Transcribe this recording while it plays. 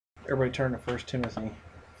Everybody turn to 1 Timothy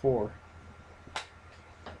 4.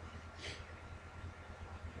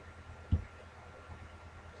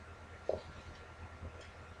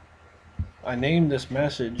 I named this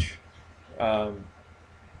message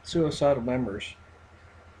Suicidal Members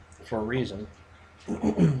for a reason.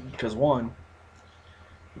 Because one,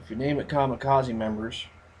 if you name it kamikaze members,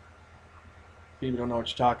 people don't know what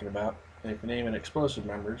you're talking about. And if you name it explosive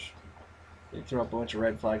members, they throw up a bunch of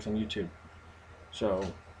red flags on YouTube.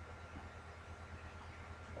 So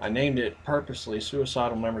I named it purposely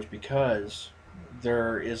Suicidal Members because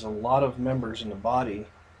there is a lot of members in the body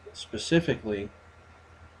specifically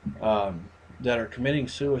that are committing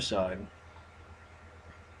suicide,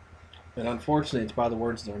 and unfortunately it's by the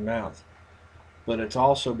words of their mouth, but it's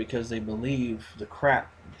also because they believe the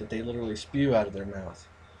crap that they literally spew out of their mouth.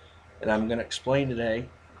 And I'm going to explain today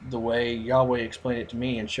the way Yahweh explained it to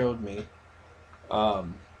me and showed me how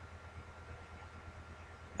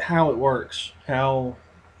it works, how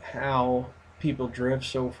people drift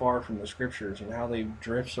so far from the scriptures, and how they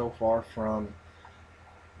drift so far from,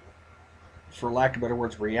 for lack of better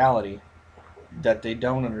words, reality, that they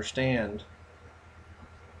don't understand,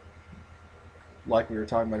 like we were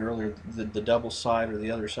talking about earlier, the double side or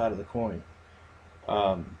the other side of the coin.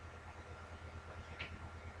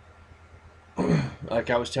 Like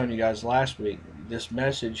I was telling you guys last week, this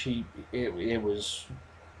message, it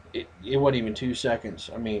wasn't even 2 seconds.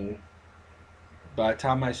 I mean, by the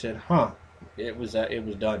time I said, it was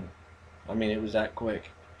done. I mean, it was that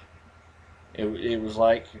quick. It was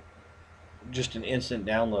like just an instant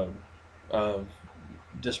download of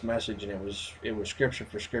this message, and it was scripture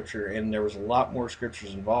for scripture, and there was a lot more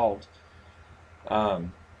scriptures involved. But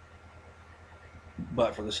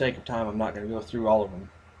for the sake of time, I'm not going to go through all of them.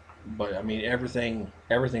 But I mean, everything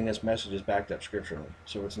this message is backed up scripturally.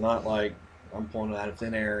 So it's not like I'm pulling it out of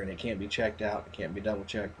thin air and it can't be checked out, it can't be double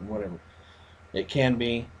checked, and whatever. It can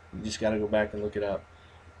be. You just got to go back and look it up.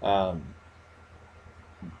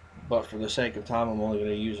 But for the sake of time, I'm only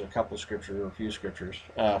going to use a couple of scriptures, or a few scriptures.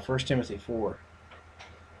 1 Timothy 4.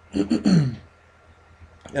 And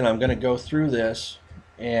I'm going to go through this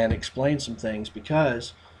and explain some things,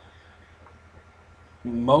 because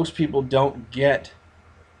most people don't get,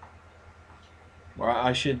 or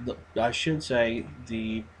I should say,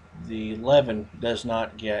 the leaven does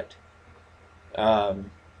not get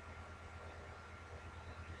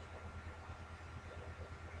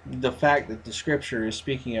the fact that the scripture is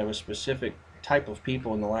speaking of a specific type of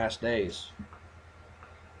people in the last days,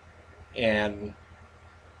 and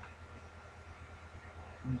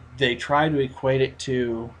they try to equate it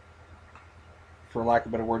to, for lack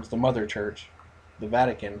of better words, the mother church, the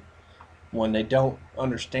Vatican, when they don't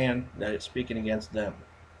understand that it's speaking against them.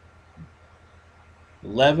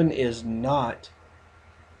 Leaven is not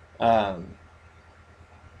what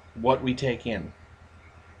we take in.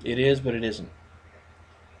 It is, but it isn't.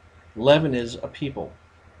 Leaven is a people.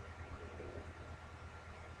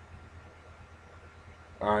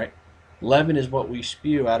 Alright? Leaven is what we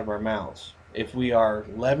spew out of our mouths. If we are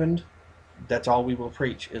leavened, that's all we will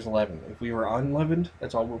preach is leaven. If we are unleavened,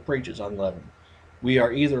 that's all we'll preach is unleavened. We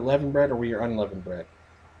are either leavened bread or we are unleavened bread.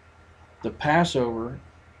 The Passover,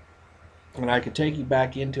 and I could take you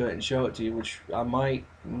back into it and show it to you, which I might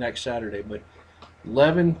next Saturday, but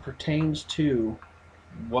leaven pertains to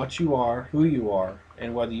what you are, who you are,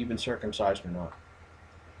 and whether you've been circumcised or not.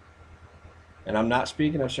 And I'm not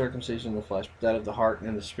speaking of circumcision in the flesh, but that of the heart and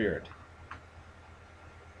in the spirit.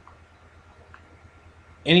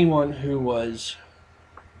 Anyone who was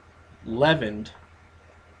leavened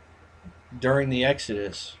during the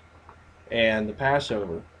Exodus and the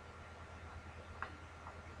Passover,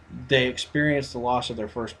 they experienced the loss of their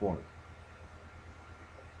firstborn.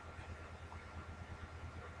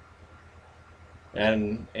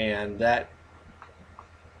 And that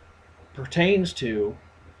pertains to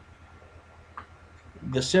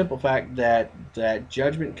the simple fact that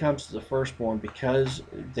judgment comes to the firstborn because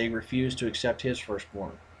they refuse to accept his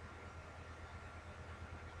firstborn.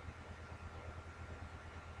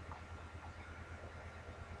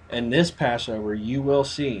 And this Passover, you will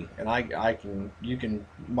see, and you can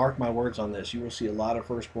mark my words on this, you will see a lot of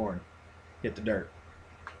firstborn hit the dirt.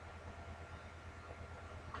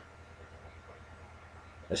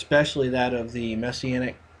 Especially that of the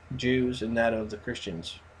Messianic Jews and that of the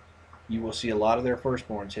Christians. You will see a lot of their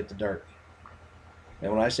firstborns hit the dirt.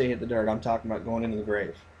 And when I say hit the dirt, I'm talking about going into the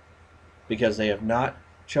grave. Because they have not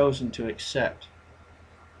chosen to accept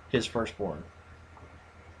his firstborn.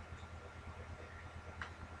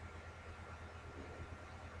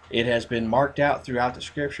 It has been marked out throughout the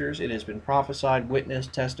scriptures. It has been prophesied,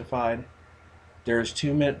 witnessed, testified. There is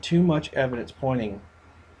too much evidence pointing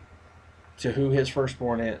to who his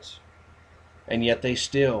firstborn is, and yet they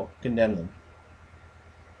still condemn them.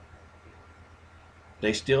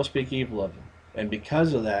 They still speak evil of him. And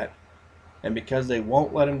because of that, and because they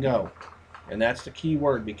won't let him go, and that's the key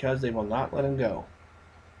word, because they will not let him go,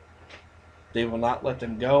 they will not let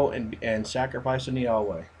them go and sacrifice unto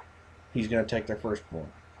Yahweh, he's going to take their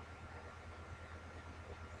firstborn.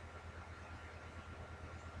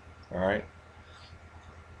 All right.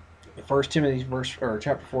 1 Timothy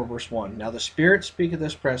chapter 4, verse 1. Now the Spirit speaketh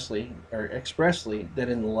expressly that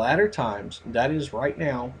in the latter times, that is right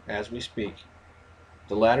now as we speak,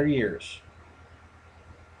 the latter years,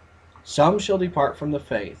 some shall depart from the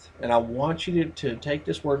faith. And I want you to take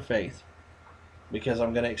this word faith, because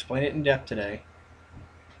I'm going to explain it in depth today.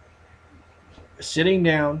 Sitting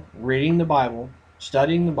down, reading the Bible,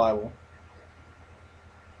 studying the Bible,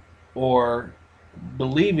 or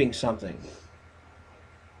believing something,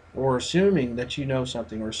 or assuming that you know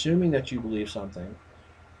something, or assuming that you believe something,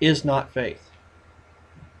 is not faith.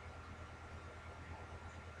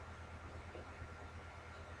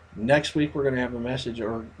 Next week we're going to have a message,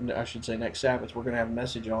 or I should say next Sabbath, we're going to have a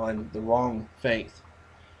message on the wrong faith.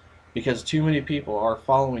 Because too many people are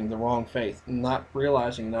following the wrong faith, not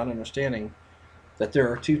realizing, not understanding that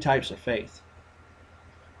there are two types of faith.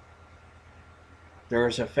 There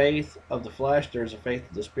is a faith of the flesh, there is a faith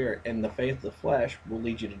of the Spirit, and the faith of the flesh will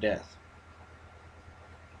lead you to death.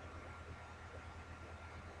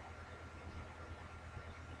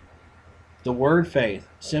 The word faith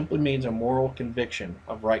simply means a moral conviction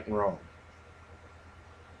of right and wrong.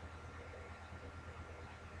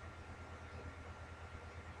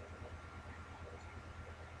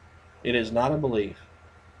 It is not a belief.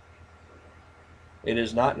 It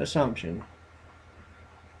is not an assumption.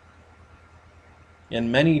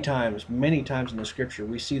 And many times in the Scripture,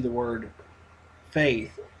 we see the word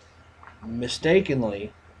faith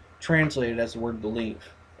mistakenly translated as the word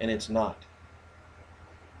belief, and it's not.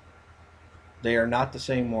 They are not the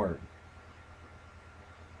same word.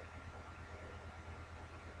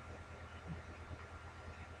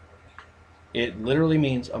 It literally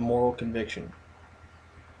means a moral conviction.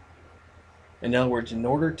 In other words, in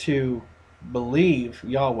order to believe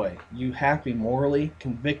Yahweh, you have to be morally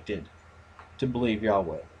convicted to believe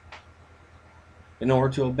Yahweh. In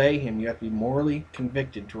order to obey him, you have to be morally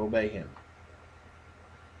convicted to obey him.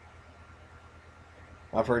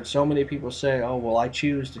 I've heard so many people say, oh, well, I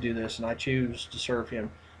choose to do this and I choose to serve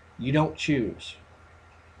him. You don't choose.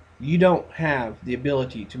 You don't have the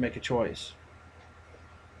ability to make a choice.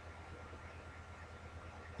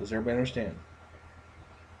 Does everybody understand?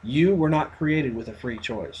 You were not created with a free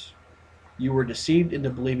choice. You were deceived into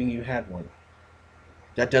believing you had one.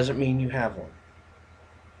 That doesn't mean you have one.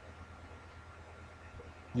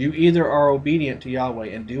 You either are obedient to Yahweh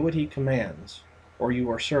and do what he commands, or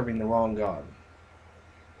you are serving the wrong God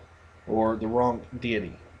or the wrong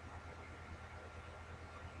deity.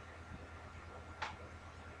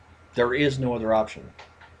 There is no other option.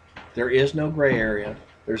 There is no gray area.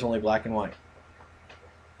 There's only black and white.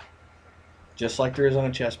 Just like there is on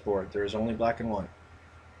a chessboard, there is only black and white.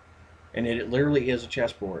 And it literally is a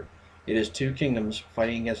chessboard. It is two kingdoms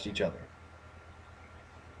fighting against each other.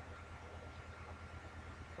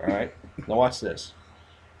 Alright, now watch this.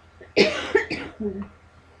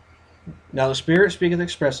 Now the Spirit speaketh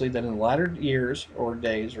expressly that in the latter years, or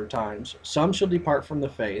days, or times, some shall depart from the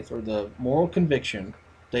faith, or the moral conviction.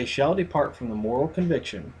 They shall depart from the moral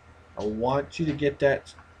conviction. I want you to get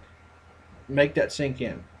that, make that sink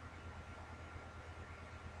in.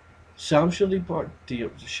 Some shall depart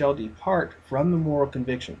from the moral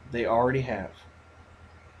conviction. They already have.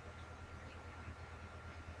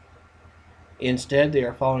 Instead, they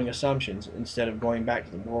are following assumptions instead of going back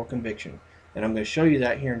to the moral conviction. And I'm going to show you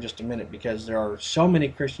that here in just a minute, because there are so many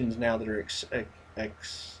Christians now that are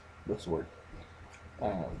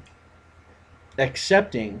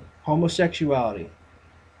accepting homosexuality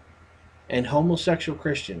and homosexual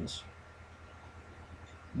Christians,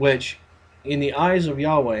 which in the eyes of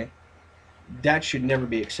Yahweh, that should never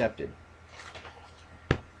be accepted.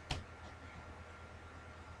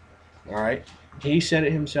 Alright? He said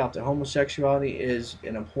it himself that homosexuality is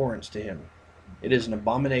an abhorrence to him. It is an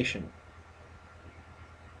abomination.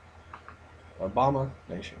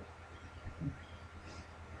 Abomination.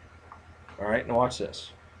 Alright, now watch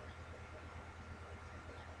this.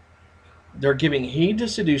 They're giving heed to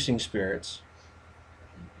seducing spirits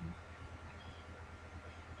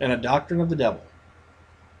and a doctrine of the devil.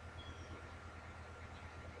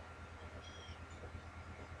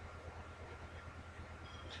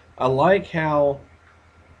 I like how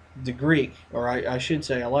the Greek, or I should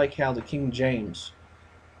say, I like how the King James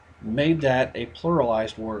made that a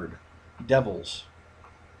pluralized word. devils,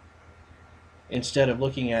 instead of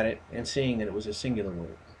looking at it and seeing that it was a singular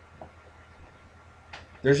word.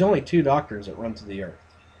 There's only two doctrines that run through the earth.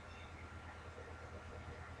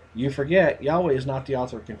 You forget Yahweh is not the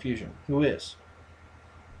author of confusion. Who is?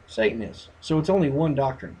 Satan is. So it's only one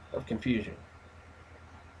doctrine of confusion.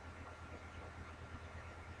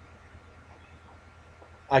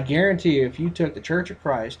 I guarantee you, if you took the Church of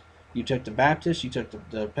Christ, you took the Baptists, you took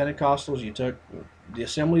the Pentecostals, you took the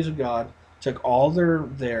Assemblies of God, took all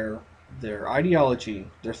their ideology,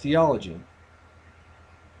 their theology,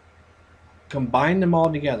 combined them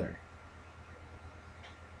all together,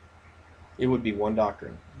 it would be one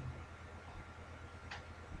doctrine.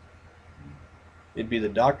 It'd be the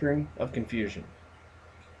doctrine of confusion.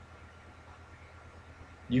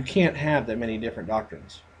 You can't have that many different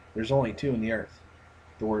doctrines. There's only two in the earth,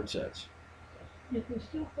 the Word says. Yet they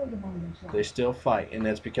still fight among themselves. They still fight, and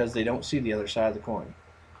that's because they don't see the other side of the coin.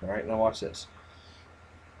 All right, now watch this.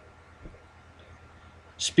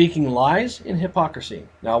 Speaking lies and hypocrisy.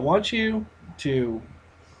 Now I want you to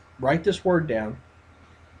write this word down,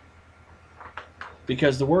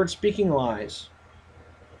 because the word speaking lies,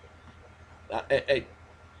 I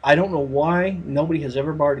don't know why nobody has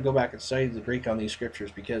ever bothered to go back and study the Greek on these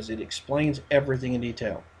scriptures, because it explains everything in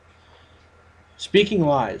detail. Speaking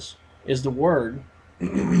lies is the word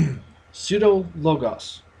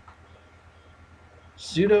pseudo-logos.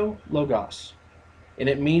 Pseudo-logos. And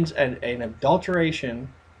it means an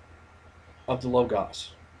adulteration of the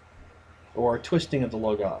logos, or a twisting of the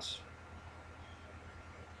logos.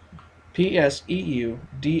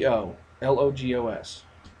 P-S-E-U-D-O-L-O-G-O-S.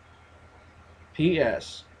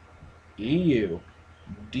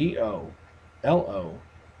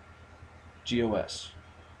 P-S-E-U-D-O-L-O-G-O-S.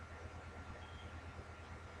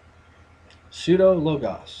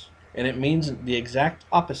 Pseudo-logos. And it means the exact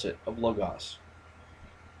opposite of logos.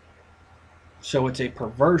 So it's a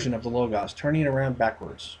perversion of the logos, turning it around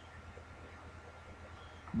backwards.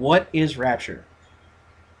 What is rapture?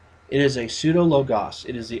 It is a pseudo-logos.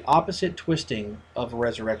 It is the opposite twisting of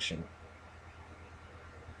resurrection.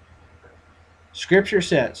 Scripture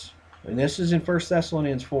says, and this is in 1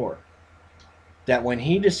 Thessalonians 4, that when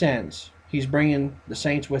he descends, he's bringing the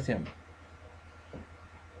saints with him.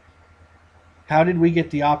 How did we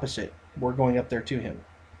get the opposite? We're going up there to him.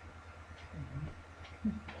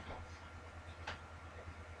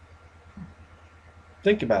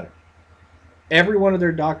 Think about it. Every one of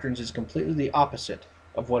their doctrines is completely the opposite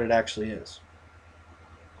of what it actually is.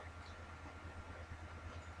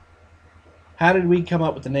 How did we come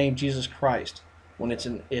up with the name Jesus Christ when it's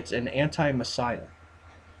an anti-Messiah?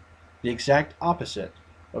 The exact opposite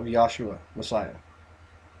of Yahshua, Messiah.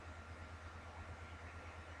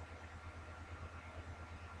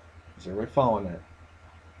 Is everybody following that?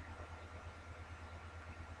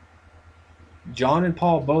 John and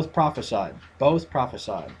Paul both prophesied. Both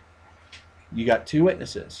prophesied. You got two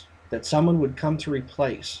witnesses that someone would come to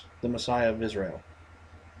replace the Messiah of Israel.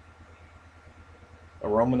 A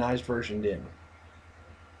Romanized version did.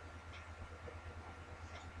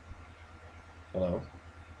 Hello?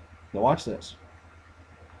 Now watch this.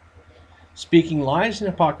 Speaking lies and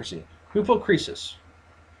hypocrisy. Hypocrisy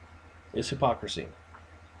is hypocrisy.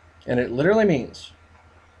 And it literally means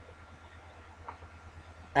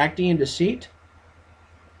acting in deceit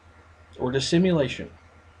or dissimulation.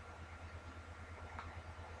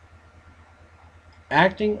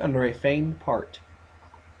 Acting under a feigned part.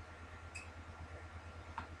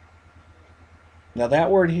 Now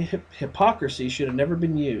that word hypocrisy should have never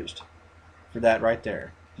been used for that right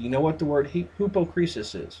there. Do you know what the word hypocrisy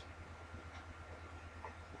is?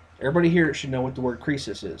 Everybody here should know what the word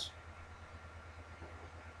crisis is.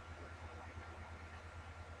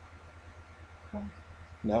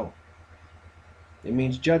 No. It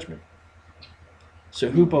means judgment.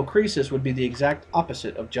 So hypocrisy would be the exact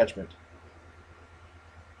opposite of judgment.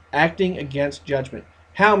 Acting against judgment.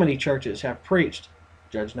 How many churches have preached,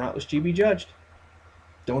 judge not lest ye be judged?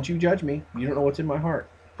 Don't you judge me. You don't know what's in my heart.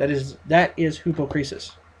 That is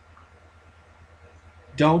hypocrisy.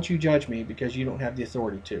 Don't you judge me because you don't have the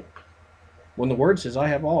authority to. When the word says I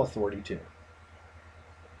have all authority to.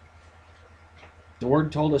 The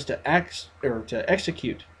word told us to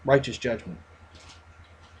execute righteous judgment.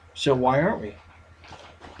 So why aren't we?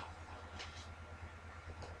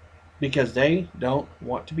 Because they don't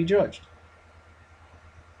want to be judged.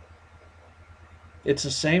 It's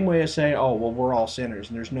the same way as saying, oh, well, we're all sinners,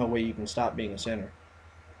 and there's no way you can stop being a sinner.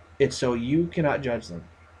 It's so you cannot judge them.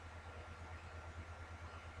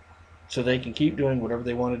 So they can keep doing whatever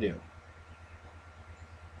they want to do.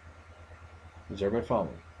 Is everybody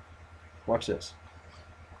following? Watch this.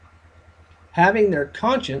 Having their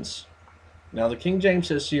conscience Now the King James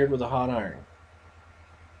says seared with a hot iron.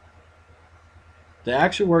 The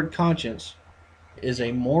actual word conscience is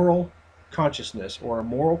a moral consciousness or a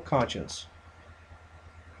moral conscience.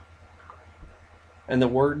 And the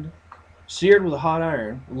word seared with a hot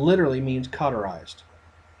iron literally means cauterized.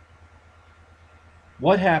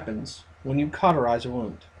 What happens when you cauterize a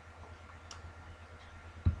wound?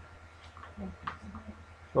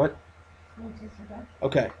 What?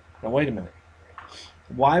 Okay, now wait a minute.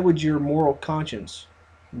 Why would your moral conscience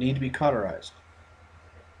need to be cauterized?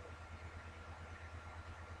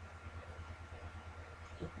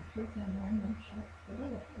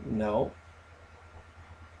 No.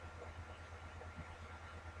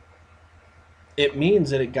 It means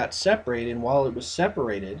that it got separated, and while it was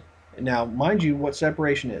separated, now mind you what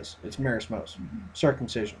separation is. It's merismos,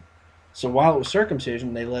 circumcision. So while it was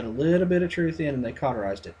circumcision, they let a little bit of truth in and they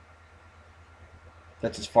cauterized it.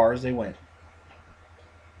 That's as far as they went.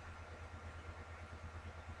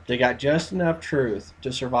 They got just enough truth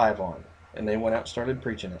to survive on, and they went out and started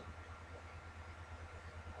preaching it.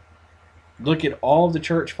 Look at all of the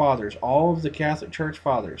church fathers, all of the Catholic church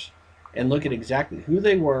fathers, and look at exactly who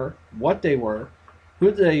they were, what they were,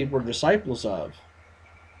 who they were disciples of.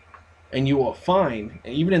 And you will find,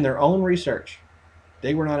 even in their own research,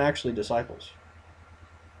 they were not actually disciples.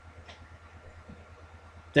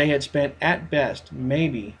 They had spent, at best,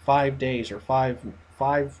 maybe 5 days or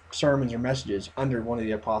five sermons or messages under one of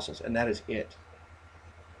the apostles, and that is it.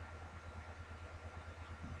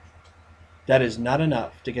 That is not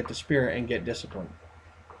enough to get the Spirit and get discipline.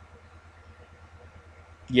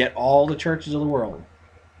 Yet all the churches of the world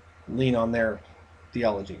lean on their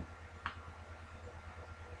theology.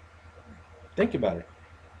 Think about it.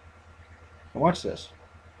 Now watch this.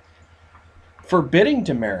 Forbidding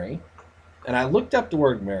to marry, and I looked up the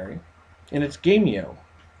word marry, and it's gameo,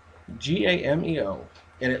 G-A-M-E-O,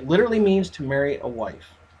 and it literally means to marry a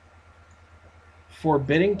wife.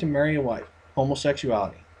 Forbidding to marry a wife,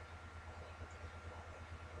 homosexuality.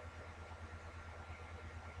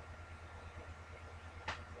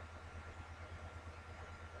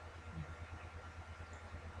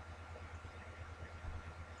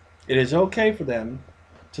 It is okay for them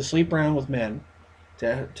to sleep around with men,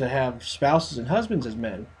 to have spouses and husbands as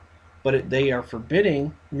men, but they are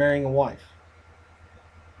forbidding marrying a wife.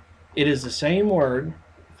 It is the same word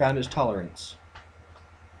found as tolerance.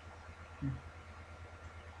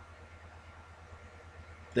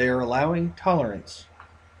 They are allowing tolerance.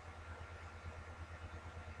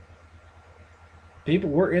 People,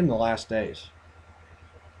 we're in the last days.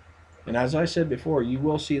 And as I said before, you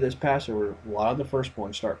will see this Passover, a lot of the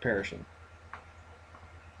firstborn start perishing.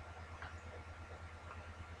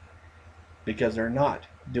 Because they're not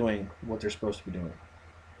doing what they're supposed to be doing.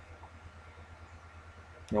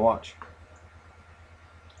 Now watch.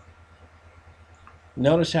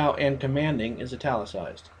 Notice how "and commanding" is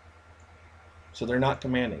italicized. So they're not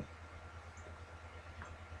commanding.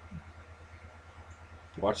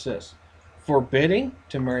 Watch this. Forbidding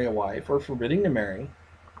to marry a wife, or forbidding to marry,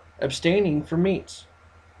 abstaining from meats.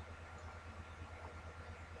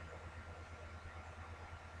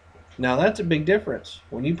 Now that's a big difference.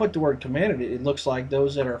 When you put the word commanded, it looks like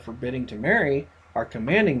those that are forbidding to marry are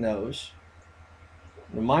commanding those.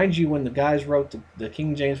 Remind you, when the guys wrote the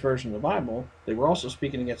King James Version of the Bible, they were also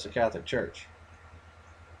speaking against the Catholic Church.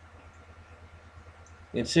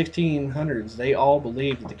 In 1600s, they all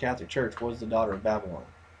believed that the Catholic Church was the daughter of Babylon.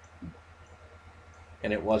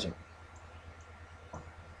 And it wasn't.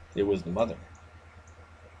 It was the mother.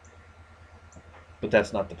 But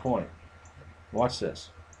that's not the point. Watch this.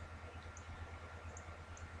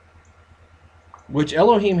 Which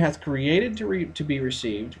Elohim hath created to be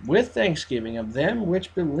received with thanksgiving of them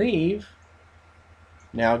which believe.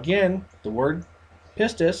 Now again, the word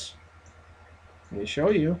pistis, let me show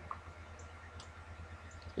you,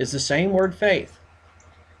 is the same word faith.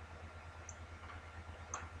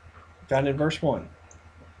 Found in verse 1.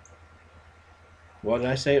 What did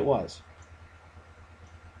I say it was?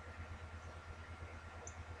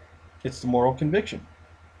 It's the moral conviction,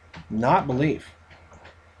 not belief.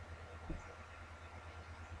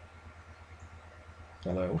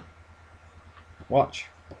 Hello? Watch.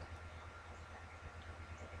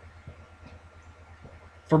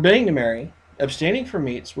 Forbidding to marry, abstaining from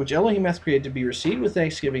meats, which Elohim hath created to be received with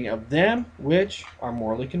thanksgiving of them which are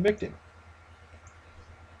morally convicted,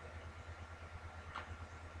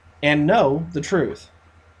 and know the truth.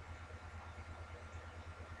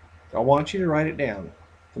 I want you to write it down.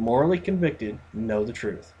 The morally convicted know the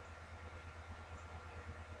truth.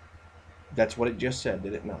 That's what it just said,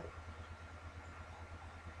 did it not?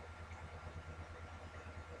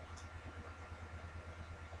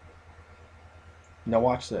 Now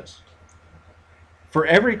watch this. For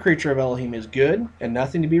every creature of Elohim is good and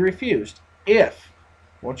nothing to be refused, if,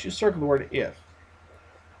 I want you to circle the word if,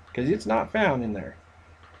 because it's not found in there.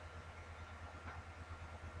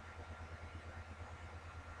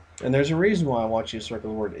 And there's a reason why I want you to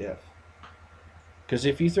circle the word if. Because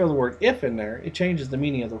if you throw the word if in there, it changes the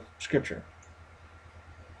meaning of the scripture.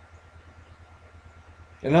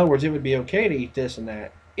 In other words, it would be okay to eat this and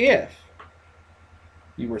that if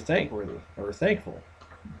you were thankworthy or thankful.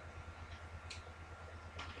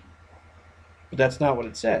 But that's not what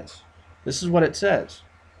it says. This is what it says.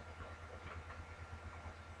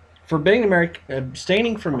 Forbidding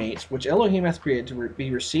abstaining from meats, which Elohim hath created to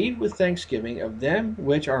be received with thanksgiving of them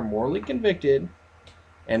which are morally convicted,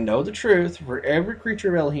 and know the truth. For every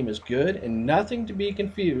creature of Elohim is good, and nothing to be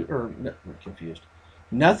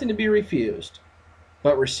nothing to be refused,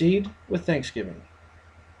 but received with thanksgiving.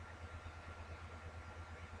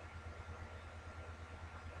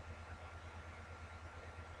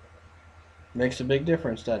 Makes a big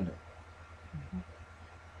difference, doesn't it?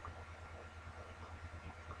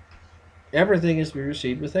 Everything is to be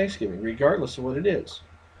received with thanksgiving, regardless of what it is.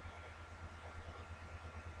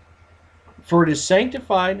 For it is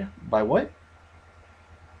sanctified by what?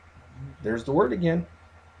 There's the word again.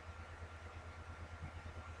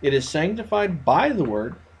 It is sanctified by the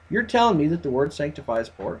word. You're telling me that the word sanctifies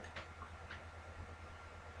pork?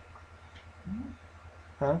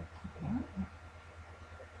 Huh?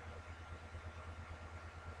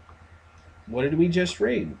 What did we just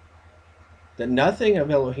read? That nothing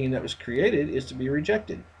of Elohim that was created is to be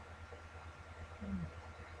rejected.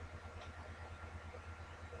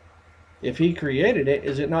 If he created it,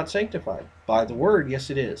 is it not sanctified? By the word, yes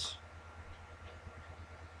it is.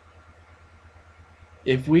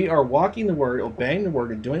 If we are walking the word, obeying the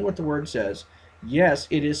word, and doing what the word says, yes,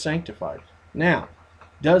 it is sanctified. Now,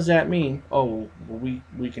 does that mean, oh,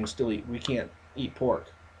 we can still eat, we can't eat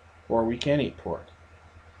pork, or we can eat pork?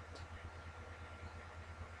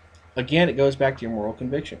 Again, it goes back to your moral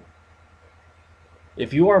conviction.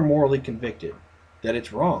 If you are morally convicted that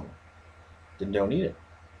it's wrong, then don't eat it.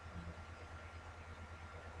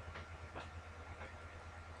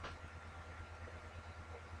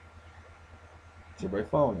 Is everybody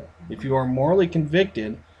following it? If you are morally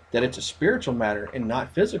convicted that it's a spiritual matter and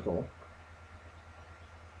not physical,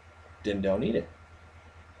 then don't eat it.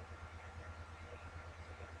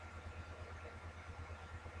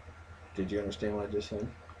 Did you understand what I just said?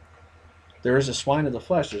 There is a swine of the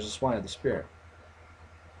flesh, there's a swine of the spirit.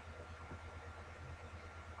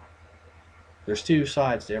 There's two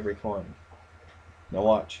sides to every coin. Now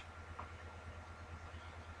watch.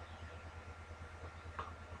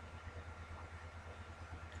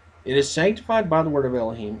 It is sanctified by the word of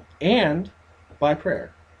Elohim and by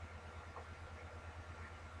prayer.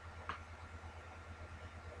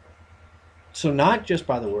 So not just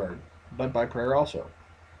by the word, but by prayer also.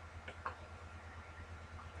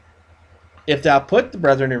 If thou put the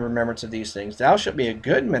brethren in remembrance of these things, thou shalt be a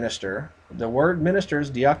good minister. The word minister is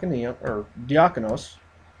diakonia, or diakonos,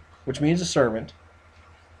 which means a servant.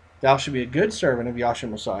 Thou shalt be a good servant of Yahshua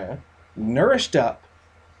Messiah, nourished up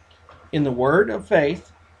in the word of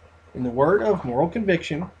faith, in the word of moral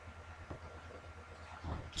conviction.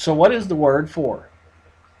 So what is the word for?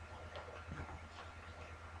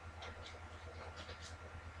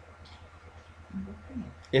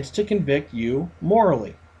 It's to convict you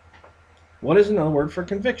morally. What is another word for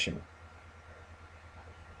conviction?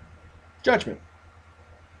 Judgment.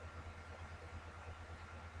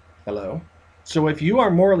 Hello? So if you are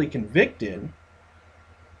morally convicted,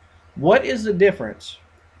 what is the difference?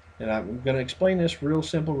 And I'm going to explain this real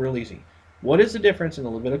simple, real easy. What is the difference in the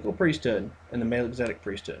Levitical priesthood and the Melchizedek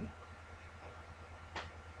priesthood?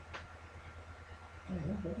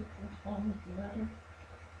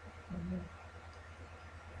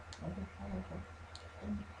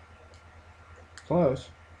 Close.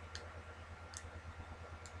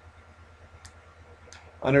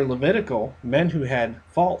 Under Levitical, men who had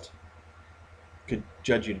fault could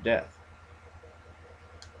judge you to death.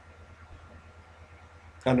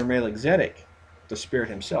 Under Melchizedek, the Spirit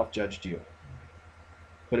himself judged you,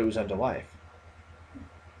 but it was unto life.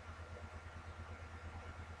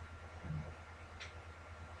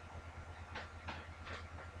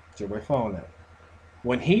 So we're following that.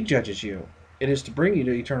 When he judges you, it is to bring you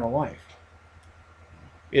to eternal life.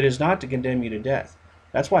 It is not to condemn you to death.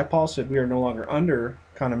 That's why Paul said we are no longer under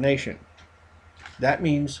condemnation. That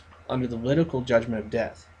means under the Levitical judgment of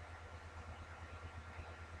death.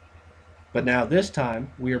 But now this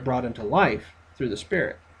time we are brought into life through the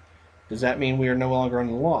Spirit. Does that mean we are no longer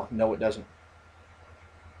under the law? No, it doesn't.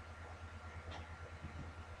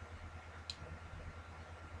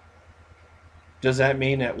 Does that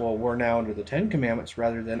mean that, well, we're now under the 10 commandments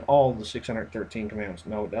rather than all the 613 commandments?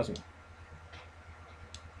 No, it doesn't.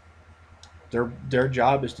 Their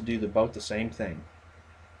job is to do both the same thing.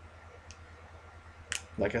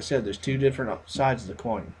 Like I said, there's two different sides of the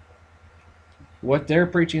coin. What they're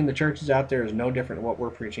preaching in the churches out there is no different than what we're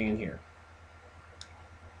preaching in here.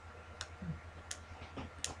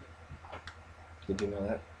 Did you know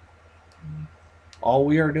that? All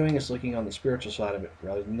we are doing is looking on the spiritual side of it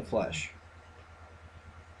rather than the flesh.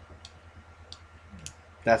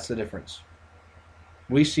 That's the difference.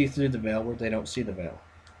 We see through the veil where they don't see the veil.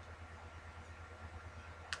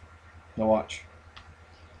 Now watch.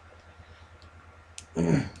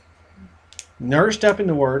 Nourished up in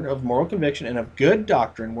the word of moral conviction and of good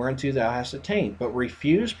doctrine whereunto thou hast attained, but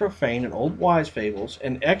refuse profane and old wise fables,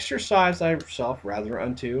 and exercise thyself rather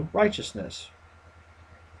unto righteousness.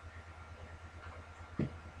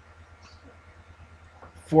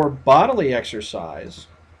 For bodily exercise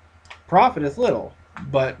profiteth little,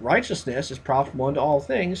 but righteousness is profitable unto all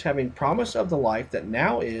things, having promise of the life that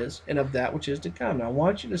now is, and of that which is to come. Now I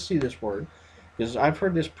want you to see this word, because I've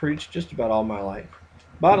heard this preached just about all my life.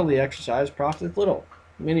 Bodily exercise profiteth little,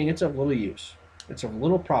 meaning it's of little use. It's of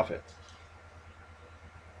little profit.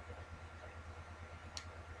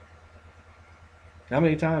 How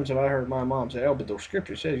many times have I heard my mom say, oh, but the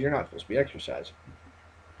scripture says you're not supposed to be exercising?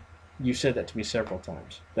 You said that to me several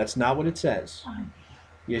times. That's not what it says.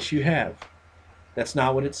 Yes, you have. That's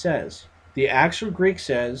not what it says. The actual Greek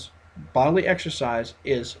says bodily exercise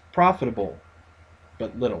is profitable,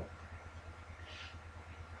 but little.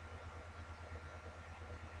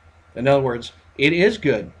 In other words, it is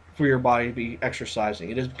good for your body to be exercising.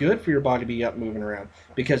 It is good for your body to be up moving around.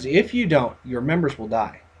 Because if you don't, your members will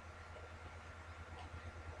die.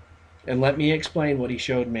 And let me explain what he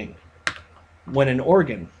showed me. When an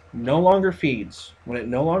organ no longer feeds, when it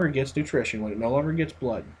no longer gets nutrition, when it no longer gets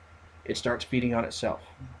blood, it starts feeding on itself.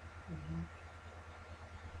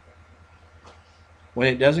 When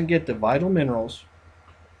it doesn't get the vital minerals,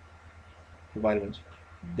 the vitamins,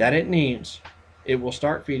 that it needs, it will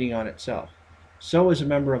start feeding on itself. So is a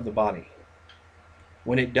member of the body.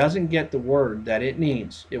 When it doesn't get the word that it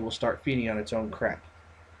needs, it will start feeding on its own crap.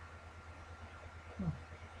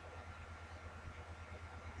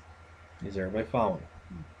 Is everybody following?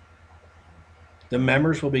 The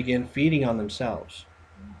members will begin feeding on themselves.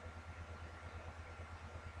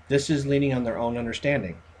 This is leaning on their own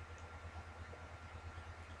understanding.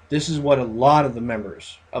 This is what a lot of the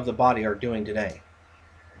members of the body are doing today.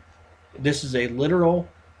 This is a literal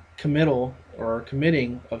committal or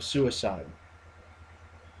committing of suicide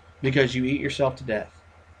because you eat yourself to death.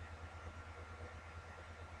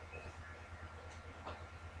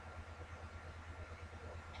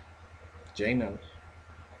 Jay knows.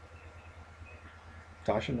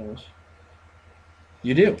 Tasha knows.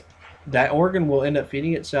 You do. That organ will end up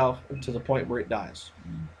feeding itself to the point where it dies.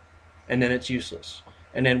 And then it's useless.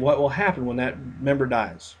 And then what will happen when that member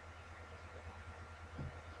dies?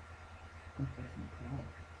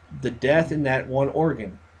 The death in that one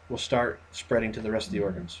organ will start spreading to the rest of the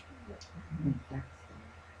organs.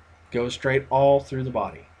 Goes straight all through the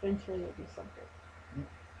body. Eventually it'll do something.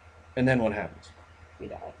 And then what happens? We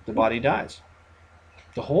die. The body dies.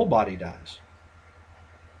 The whole body dies.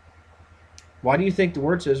 Why do you think the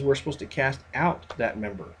word says we're supposed to cast out that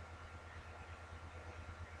member?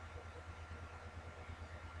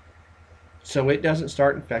 So it doesn't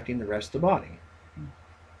start infecting the rest of the body.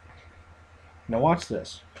 Now watch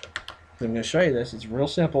this. I'm going to show you this. It's real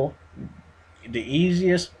simple. The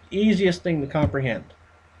easiest thing to comprehend.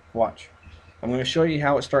 Watch. I'm going to show you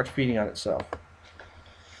how it starts feeding on itself.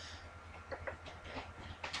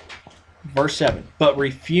 Verse 7. But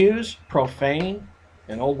refuse profane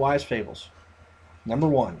and old wise fables. Number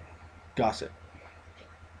 1, gossip.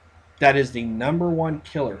 That is the number 1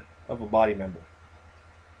 killer of a body member.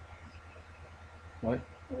 What?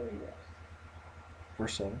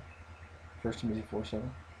 Verse 7. 1 Timothy 4:7.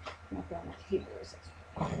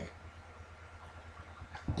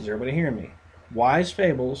 Is everybody hearing me? Wise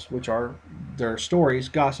fables, which are their stories,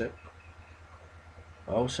 gossip.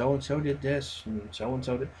 Oh, so-and-so did this, and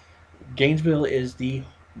so-and-so did. Gainesville is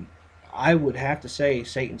I would have to say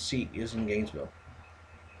Satan's seat is in Gainesville.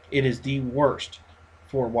 It is the worst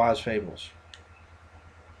for wise fables.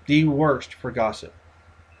 The worst for gossip.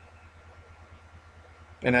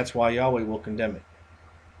 And that's why Yahweh will condemn it.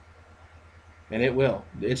 And it will.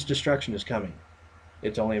 Its destruction is coming.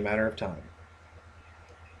 It's only a matter of time.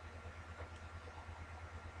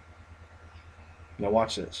 Now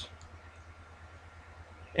watch this.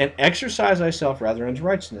 And exercise thyself rather unto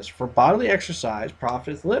righteousness. For bodily exercise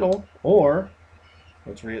profiteth little, or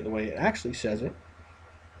Let's read it the way it actually says it.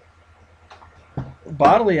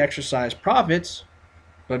 Bodily exercise profits,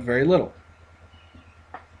 but very little.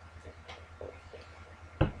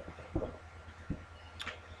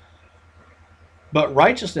 But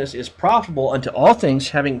righteousness is profitable unto all things,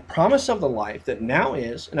 having promise of the life that now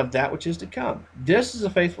is, and of that which is to come. This is a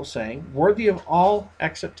faithful saying, worthy of all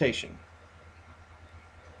acceptation.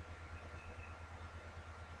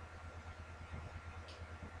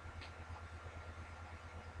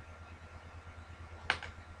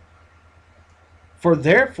 For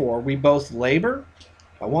therefore we both labor.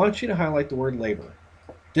 I want you to highlight the word labor.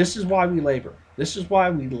 This is why we labor. This is why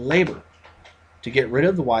we labor. To get rid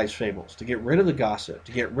of the wise fables, to get rid of the gossip,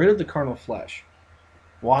 to get rid of the carnal flesh.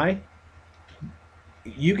 Why?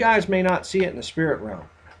 You guys may not see it in the spirit realm,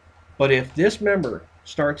 but if this member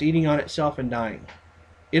starts eating on itself and dying,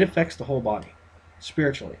 it affects the whole body,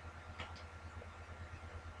 spiritually.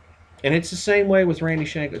 And it's the same way with Randy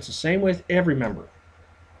Shank. It's the same with every member.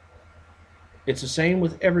 It's the same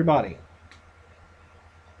with everybody.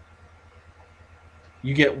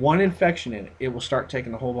 You get one infection in it, it will start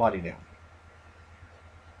taking the whole body down.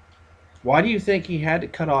 Why do you think he had to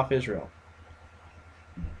cut off Israel?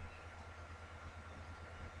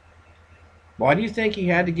 Why do you think he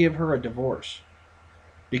had to give her a divorce?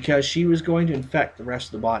 Because she was going to infect the rest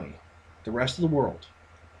of the body, the rest of the world.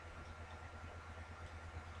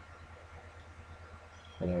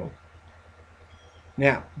 Hello?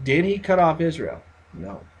 Now, did he cut off Israel?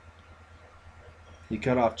 No. He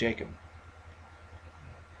cut off Jacob.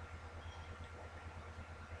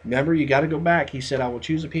 Remember, you got to go back. He said, I will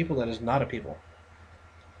choose a people that is not a people.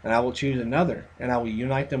 And I will choose another, and I will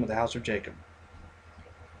unite them with the house of Jacob.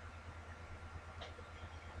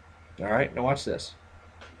 All right, now watch this.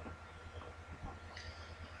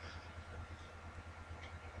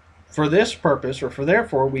 For this purpose, or for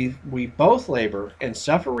therefore, we both labor and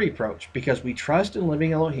suffer reproach, because we trust in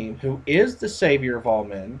living Elohim, who is the Savior of all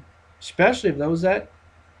men, especially of those that,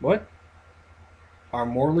 what? Are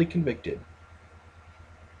morally convicted.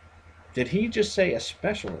 Did he just say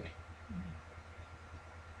especially?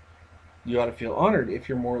 You ought to feel honored if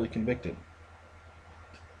you're morally convicted.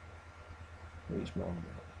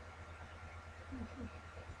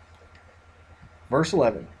 Verse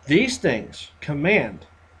 11. These things command.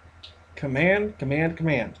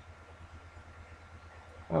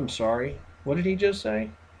 I'm sorry. What did he just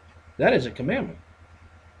say? That is a commandment.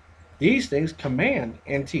 These things command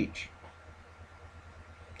and teach.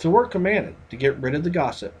 So we're commanded to get rid of the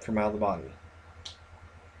gossip from out of the body.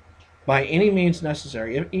 By any means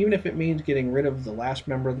necessary, even if it means getting rid of the last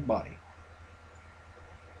member of the body.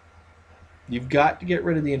 You've got to get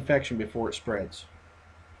rid of the infection before it spreads.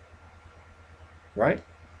 Right?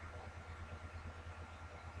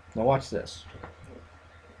 Now watch this.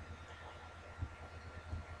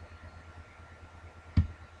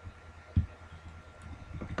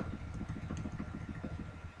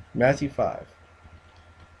 Matthew 5.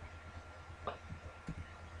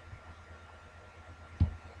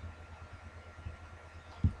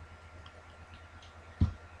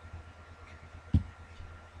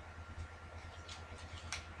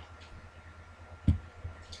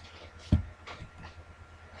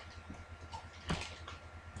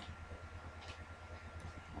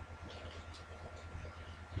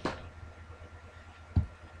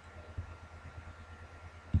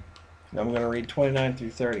 I'm going to read 29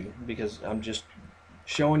 through 30 because I'm just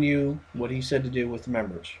showing you what he said to do with the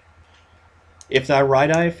members. If thy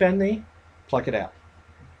right eye offend thee, pluck it out.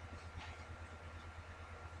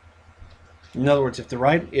 In other words, if the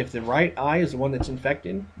right eye is the one that's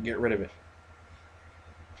infected, get rid of it.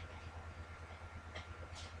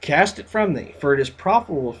 Cast it from thee, for it is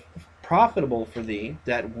profitable for thee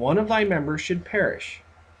that one of thy members should perish,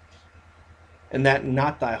 and that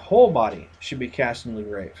not thy whole body should be cast into the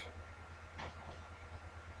grave.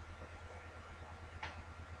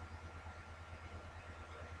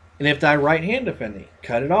 And if thy right hand offend thee,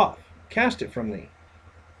 cut it off, cast it from thee.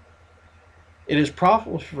 It is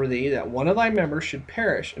profitable for thee that one of thy members should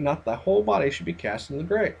perish, and not thy whole body should be cast into the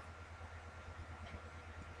grave.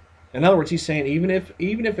 In other words, he's saying even if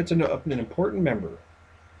it's an important member,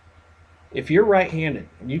 if you're right-handed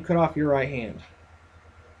and you cut off your right hand,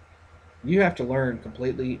 you have to learn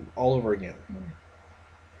completely all over again.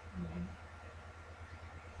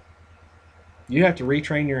 You have to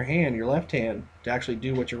retrain your hand, your left hand, to actually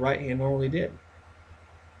do what your right hand normally did.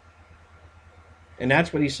 And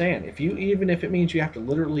that's what he's saying. Even if it means you have to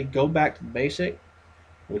literally go back to the basic,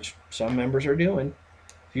 which some members are doing,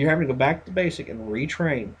 if you're having to go back to the basic and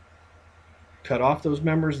retrain, cut off those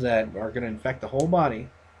members that are going to infect the whole body,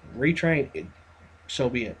 retrain it, so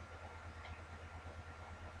be it.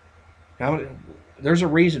 There's a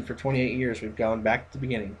reason for 28 years we've gone back to the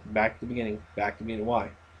beginning, back to the beginning, back to the beginning.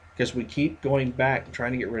 Why? Because we keep going back and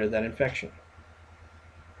trying to get rid of that infection.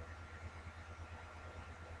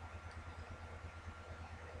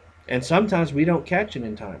 And sometimes we don't catch it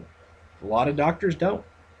in time. A lot of doctors don't.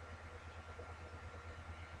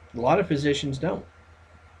 A lot of physicians don't.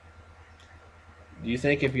 Do you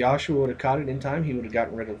think if Joshua would have caught it in time, he would have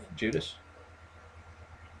gotten rid of Judas?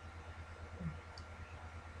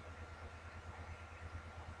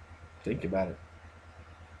 Think about it.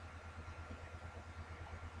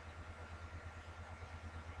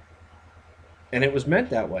 And it was meant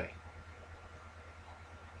that way.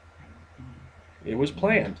 It was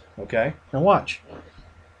planned, okay? Now watch.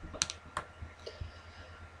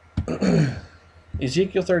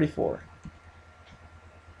 Ezekiel 34.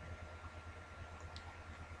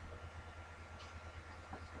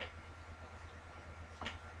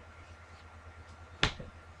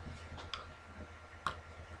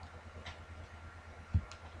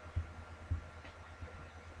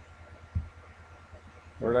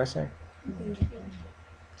 What did I say?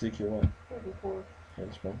 Ezekiel what? 34. I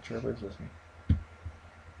just make sure everybody's listening.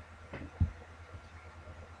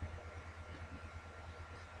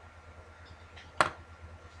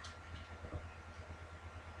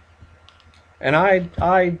 And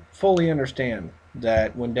I fully understand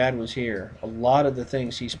that when Dad was here, a lot of the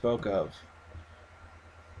things he spoke of,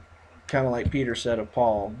 kind of like Peter said of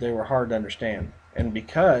Paul, they were hard to understand. And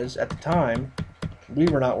because at the time, we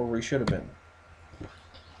were not where we should have been.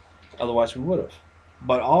 Otherwise we would have.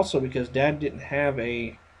 But also because Dad didn't have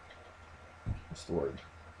a, what's the word?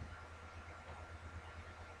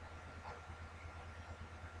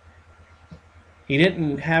 He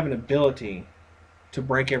didn't have an ability to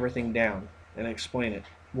break everything down and explain it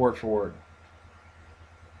word for word.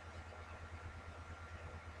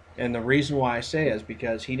 And the reason why I say it is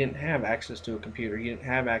because he didn't have access to a computer. He didn't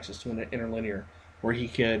have access to an interlinear where he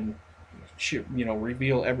could,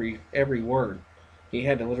 reveal every word. He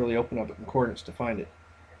had to literally open up a concordance to find it.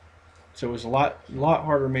 So it was a lot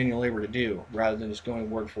harder manual labor to do rather than just going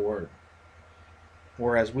word for word.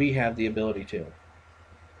 Whereas we have the ability to.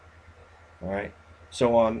 All right.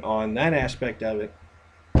 So on that aspect of it,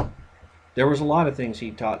 there was a lot of things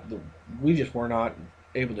he taught that we just were not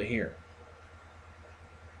able to hear.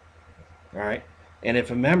 All right. And if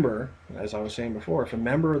a member, as I was saying before, if a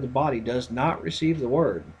member of the body does not receive the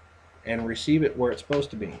word and receive it where it's supposed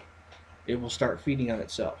to be, it will start feeding on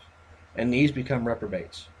itself. And these become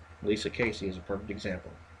reprobates. Lisa Casey is a perfect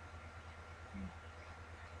example.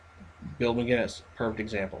 Bill McGinnis, perfect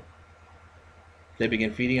example. They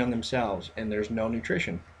begin feeding on themselves and there's no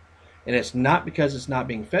nutrition. And it's not because it's not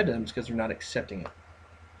being fed to them, it's because they're not accepting it.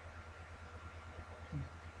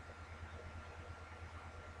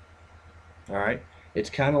 All right? It's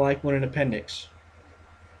kind of like when an appendix,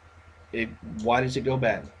 why does it go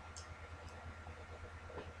bad?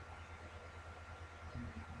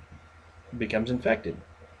 It becomes infected.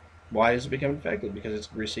 Why does it become infected? Because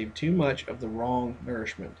it's received too much of the wrong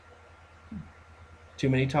nourishment. Too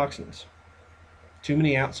many toxins. Too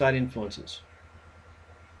many outside influences.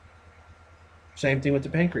 Same thing with the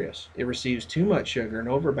pancreas. It receives too much sugar and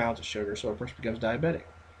overabounds of sugar, so a person becomes diabetic.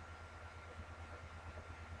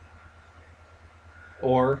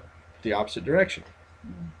 Or the opposite direction.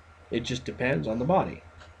 It just depends on the body,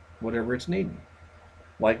 whatever it's needing.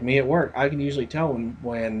 Like me at work, I can usually tell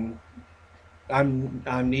when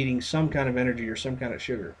I'm needing some kind of energy or some kind of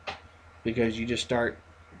sugar, because you just start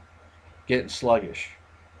getting sluggish.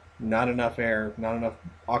 Not enough air, not enough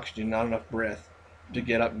oxygen, not enough breath to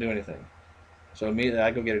get up and do anything. So immediately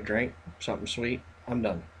I go get a drink, something sweet, I'm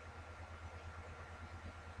done.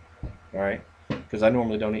 All right? Because I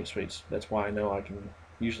normally don't eat sweets. That's why I know I can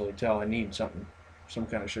usually tell I need some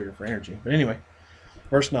kind of sugar for energy. But anyway,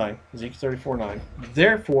 verse 9, Ezekiel 34:9.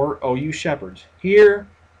 Therefore, O you shepherds, hear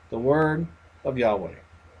the word of Yahweh.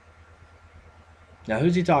 Now,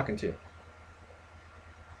 who's he talking to?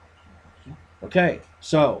 Okay,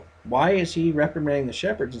 so why is he reprimanding the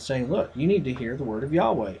shepherds and saying, look, you need to hear the word of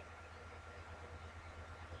Yahweh?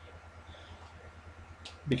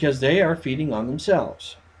 Because they are feeding on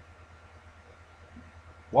themselves.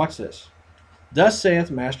 Watch this. Thus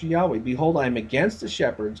saith Master Yahweh, behold, I am against the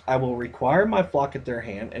shepherds. I will require my flock at their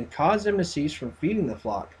hand, and cause them to cease from feeding the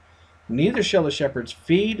flock. Neither shall the shepherds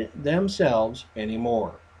feed themselves any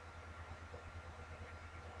more.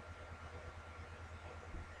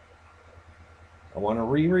 I want to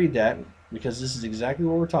reread that because this is exactly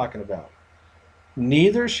what we're talking about.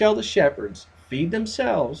 Neither shall the shepherds feed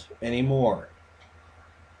themselves any more.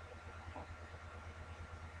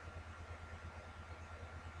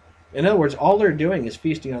 In other words, all they're doing is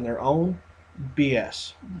feasting on their own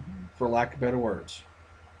BS, for lack of better words.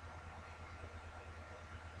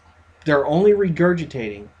 They're only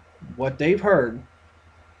regurgitating what they've heard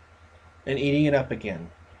and eating it up again.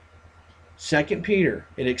 2 Peter,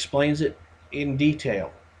 it explains it in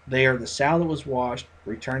detail. They are the sow that was washed,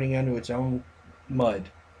 returning unto its own mud.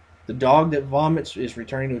 The dog that vomits is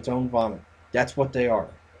returning to its own vomit. That's what they are.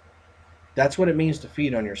 That's what it means to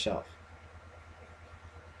feed on yourself.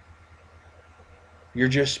 You're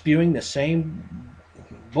just spewing the same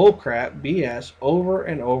bullcrap, BS, over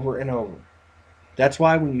and over and over. That's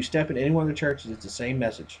why when you step in any one of the churches, it's the same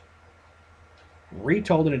message.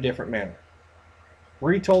 Retold in a different manner.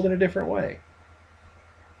 Retold in a different way.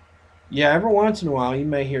 Yeah, every once in a while you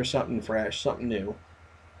may hear something fresh, something new.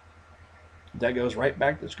 That goes right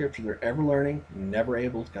back to the scripture. They're ever learning, never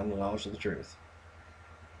able to come to the knowledge of the truth.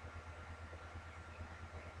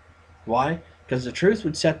 Why? Because the truth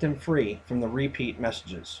would set them free from the repeat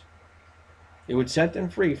messages. It would set them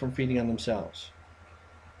free from feeding on themselves.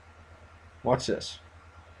 Watch this.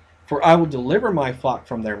 For I will deliver my flock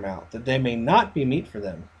from their mouth, that they may not be meat for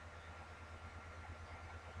them.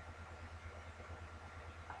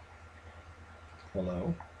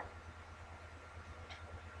 Hello?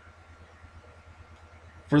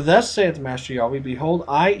 For thus saith the Master Yahweh, behold,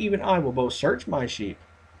 I, even I, will both search my sheep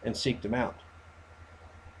and seek them out.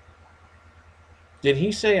 Did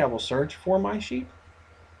he say I will search for my sheep?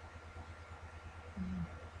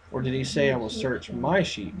 Or did he say I will search my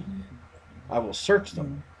sheep? I will search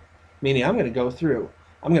them. Meaning I'm going to go through.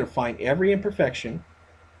 I'm going to find every imperfection,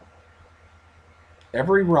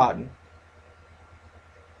 every rotten,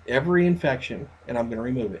 every infection, and I'm going to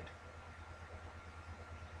remove it.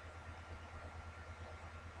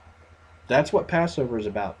 That's what Passover is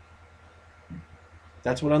about.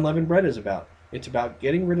 That's what unleavened bread is about. It's about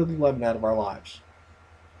getting rid of the leaven out of our lives.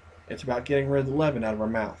 It's about getting rid of the leaven out of our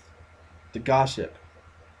mouth. The gossip.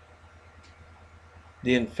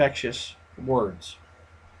 The infectious words.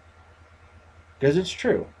 Because it's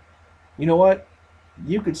true. You know what?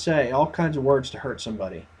 You could say all kinds of words to hurt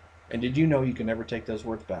somebody. And did you know you can never take those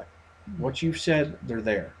words back? What you've said, they're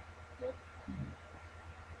there.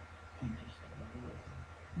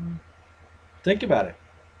 Think about it.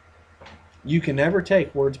 You can never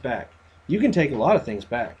take words back. You can take a lot of things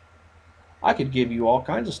back. I could give you all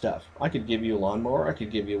kinds of stuff. I could give you a lawnmower. I could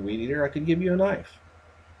give you a weed eater. I could give you a knife.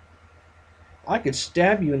 I could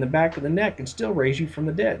stab you in the back of the neck and still raise you from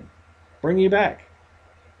the dead. Bring you back.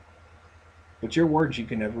 But your words you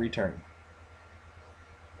can never return.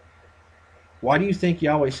 Why do you think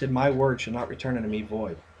Yahweh said, my word shall not return unto me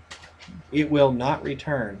void? It will not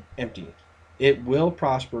return empty. It will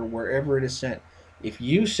prosper wherever it is sent. If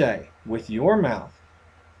you say with your mouth,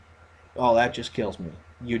 oh, that just kills me,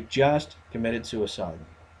 you just committed suicide.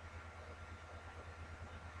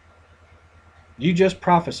 You just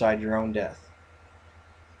prophesied your own death.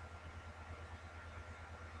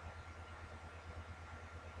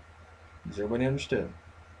 Has everybody understood?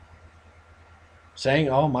 Saying,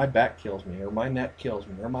 oh, my back kills me, or my neck kills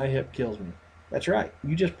me, or my hip kills me. That's right.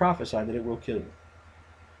 You just prophesied that it will kill you.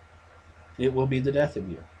 It will be the death of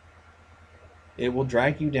you. It will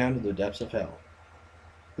drag you down to the depths of hell,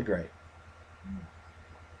 the grave.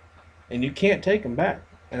 And you can't take them back.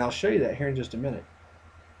 And I'll show you that here in just a minute.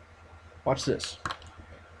 Watch this.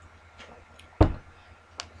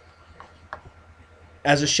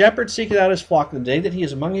 As a shepherd seeketh out his flock in the day that he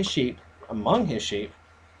is among his sheep,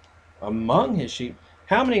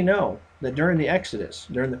 how many know that during the Exodus,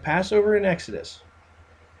 during the Passover in Exodus,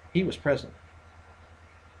 he was present?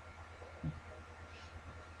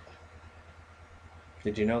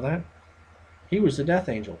 Did you know that? He was the death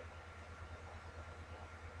angel.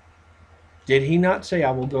 Did he not say, I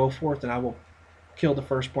will go forth and I will kill the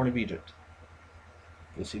firstborn of Egypt?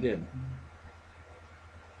 Yes, he did.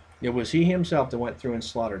 It was he himself that went through and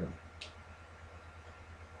slaughtered them.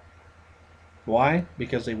 Why?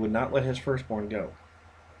 Because they would not let his firstborn go.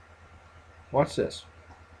 Watch this.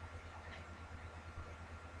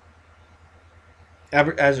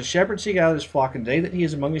 As a shepherd seek out his flock in the day that he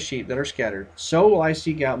is among his sheep that are scattered, so will I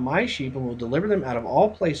seek out my sheep and will deliver them out of all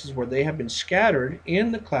places where they have been scattered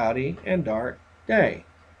in the cloudy and dark day.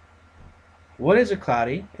 What is a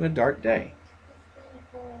cloudy and a dark day?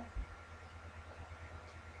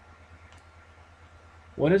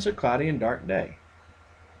 What is a cloudy and dark day?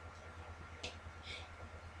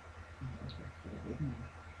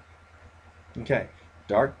 Okay,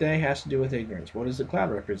 dark day has to do with ignorance. What does the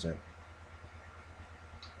cloud represent?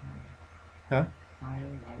 Huh?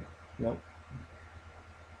 Nope.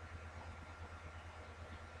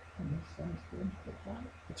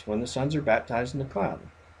 It's when the sons are baptized in the cloud.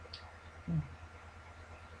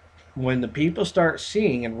 When the people start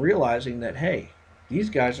seeing and realizing that, hey, these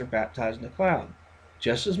guys are baptized in the cloud,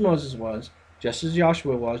 just as Moses was, just as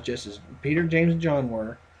Joshua was, just as Peter, James, and John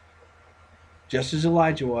were, just as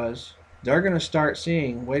Elijah was, they're going to start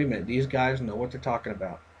seeing, wait a minute, these guys know what they're talking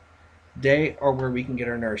about. They are where we can get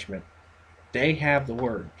our nourishment. They have the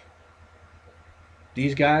word.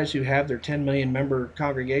 These guys who have their 10 million member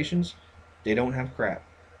congregations, they don't have crap.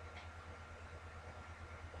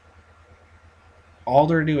 All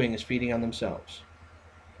they're doing is feeding on themselves.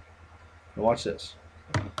 Now watch this.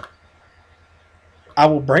 I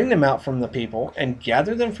will bring them out from the people and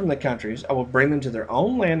gather them from the countries. I will bring them to their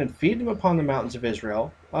own land and feed them upon the mountains of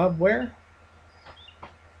Israel. Of where?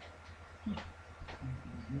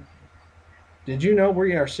 Did you know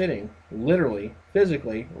we are sitting, literally,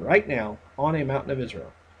 physically, right now, on a mountain of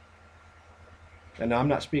Israel? And I'm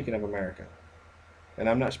not speaking of America. And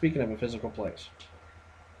I'm not speaking of a physical place.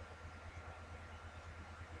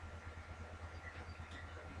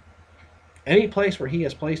 Any place where he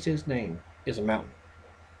has placed his name is a mountain.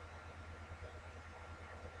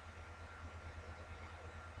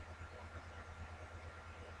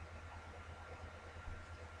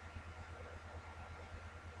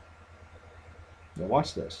 Now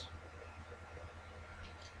watch this.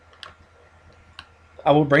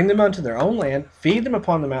 I will bring them unto their own land, feed them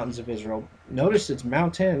upon the mountains of Israel. Notice it's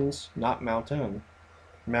mountains, not mountain.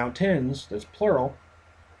 Mountains, that's plural.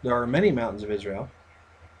 There are many mountains of Israel.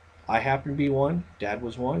 I happen to be one. Dad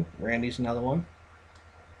was one. Randy's another one.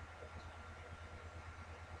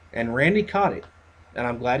 And Randy caught it. And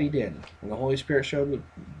I'm glad he did. And the Holy Spirit shared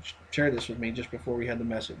this with me just before we had the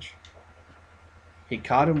message. He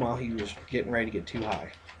caught him while he was getting ready to get too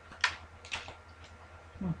high.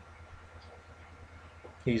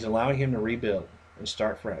 He's allowing him to rebuild and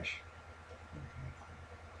start fresh.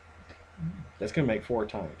 That's going to make 4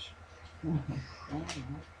 times.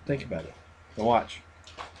 Think about it. Now watch.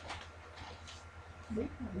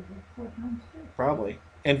 Probably.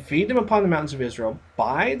 And feed them upon the mountains of Israel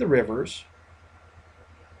by the rivers.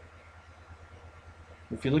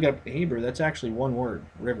 If you look up Hebrew, that's actually one word,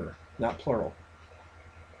 river, not plural.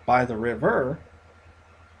 By the river.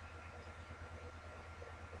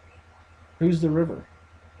 Who's the river?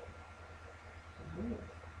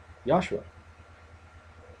 Joshua.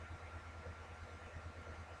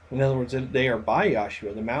 In other words, they are by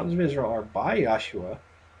Joshua. The mountains of Israel are by Joshua.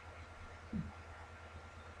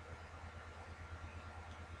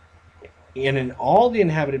 And in all the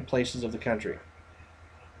inhabited places of the country.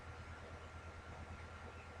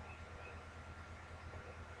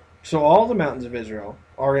 So all the mountains of Israel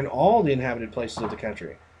are in all the inhabited places of the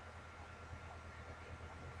country.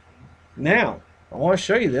 Now, I want to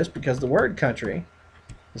show you this because the word country,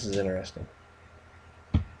 this is interesting,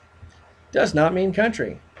 does not mean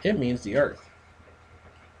country. It means the earth.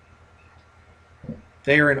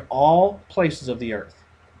 They are in all places of the earth.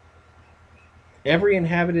 Every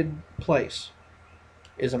inhabited place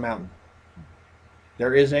is a mountain.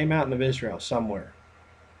 There is a mountain of Israel somewhere.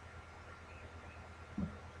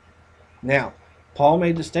 Now, Paul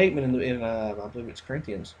made the statement in I believe it's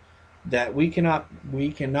Corinthians, that we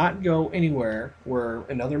cannot go anywhere where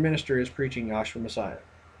another minister is preaching Yahshua Messiah,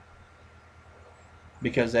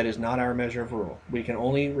 because that is not our measure of rule. We can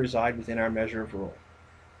only reside within our measure of rule.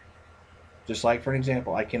 Just like, for an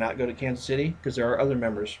example, I cannot go to Kansas City because there are other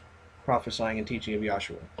members prophesying and teaching of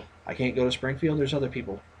Yahshua. I can't go to Springfield. There's other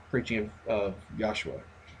people preaching of Yahshua.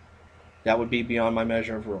 That would be beyond my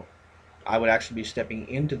measure of rule. I would actually be stepping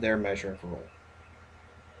into their measure of rule.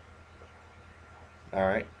 All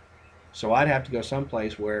right? So I'd have to go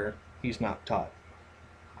someplace where he's not taught.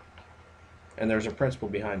 And there's a principle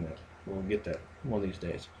behind that. We'll get that one of these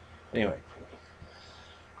days. Anyway.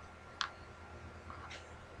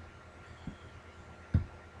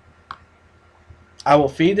 I will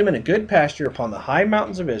feed them in a good pasture upon the high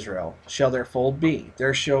mountains of Israel shall their fold be.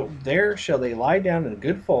 There shall they lie down in a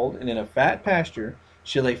good fold, and in a fat pasture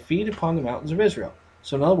shall they feed upon the mountains of Israel.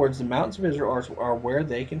 So in other words, the mountains of Israel are where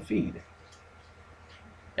they can feed.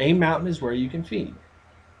 A mountain is where you can feed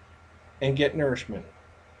and get nourishment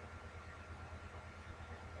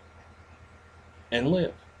and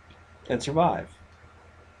live and survive.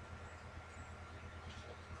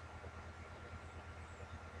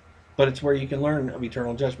 But it's where you can learn of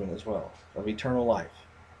eternal judgment as well, of eternal life.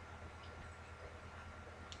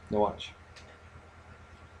 Now watch.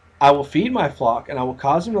 I will feed my flock, and I will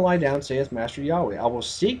cause them to lie down, saith Master Yahweh. I will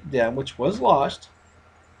seek them which was lost.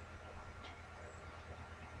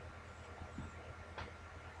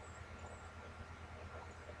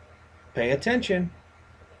 Pay attention.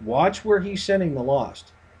 Watch where he's sending the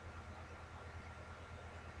lost.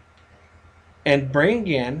 and bring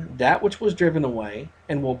again that which was driven away,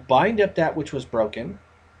 and will bind up that which was broken.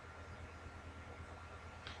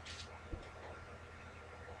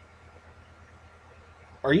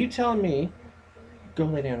 Are you telling me, go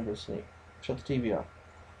lay down and go to sleep, shut the TV off.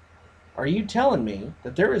 Are you telling me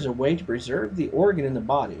that there is a way to preserve the organ in the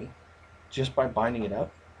body just by binding it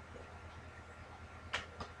up?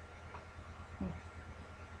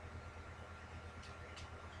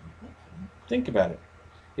 Think about it.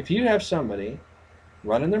 If you have somebody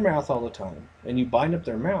running their mouth all the time and you bind up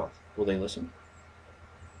their mouth, will they listen?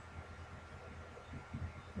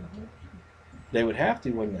 They would have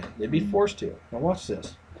to, wouldn't they? They'd be forced to. Now watch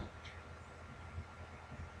this.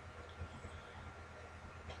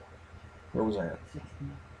 Where was I at?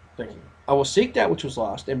 Thank you. I will seek that which was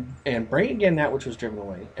lost, and bring again that which was driven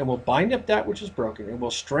away, and will bind up that which was broken, and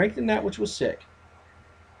will strengthen that which was sick.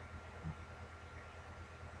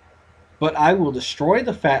 But I will destroy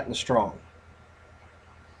the fat and the strong.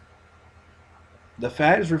 The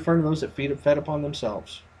fat is referring to those that fed upon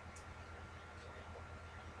themselves.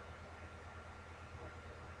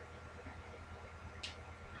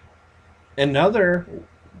 Another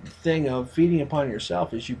thing of feeding upon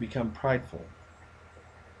yourself is you become prideful.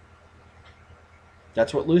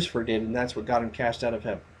 That's what Lucifer did, and that's what got him cast out of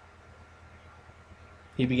heaven.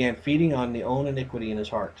 He began feeding on the own iniquity in his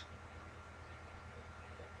heart.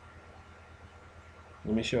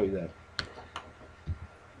 Let me show you that.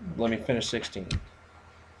 Let me finish 16.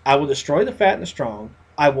 I will destroy the fat and the strong.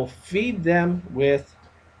 I will feed them with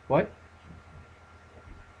what?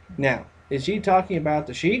 Now, is he talking about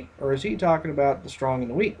the sheep, or is he talking about the strong and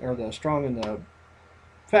the weak, or the strong and the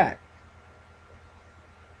fat?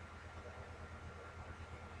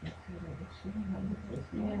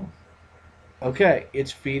 Okay,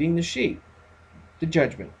 it's feeding the sheep, the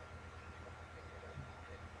judgment.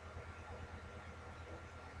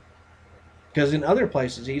 Because in other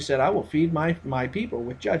places he said, I will feed my people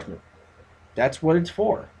with judgment. That's what it's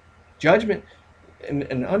for. Judgment,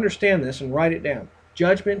 and understand this and write it down.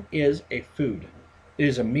 Judgment is a food. It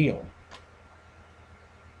is a meal.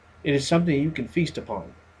 It is something you can feast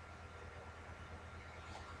upon.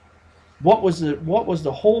 What was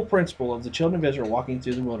the whole principle of the children of Israel walking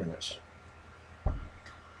through the wilderness?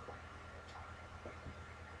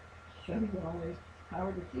 Showed Yahweh's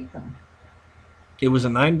power to keep them. It was a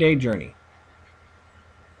 9-day journey.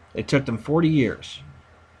 It took them 40 years.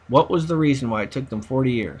 What was the reason why it took them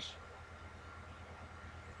 40 years?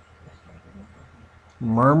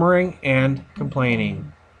 Murmuring and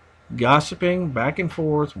complaining. Gossiping back and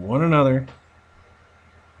forth, one another.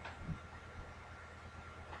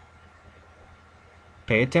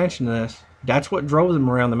 Pay attention to this. That's what drove them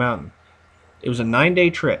around the mountain. It was a 9-day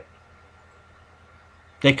trip.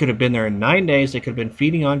 They could have been there in 9 days. They could have been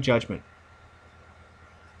feeding on judgment.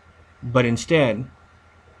 But instead,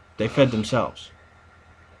 they fed themselves.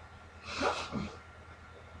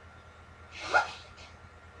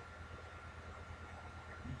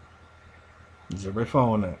 Is everybody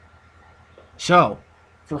following that? So,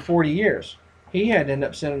 for 40 years, he had to end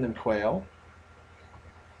up sending them quail,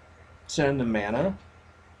 sending them manna,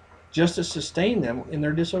 just to sustain them in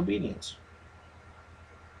their disobedience.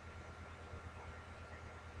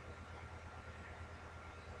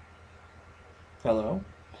 Hello?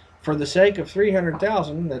 For the sake of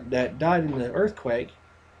 300,000 that died in the earthquake,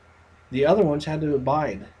 the other ones had to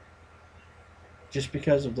abide just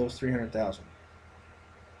because of those 300,000.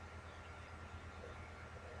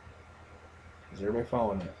 Is everybody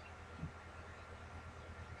following that?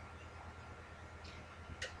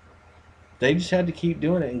 They just had to keep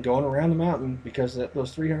doing it and going around the mountain because of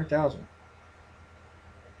those 300,000.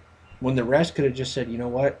 When the rest could have just said, you know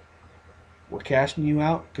what? We're casting you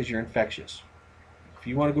out because you're infectious. If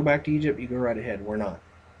you want to go back to Egypt, you go right ahead. We're not.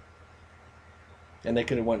 And they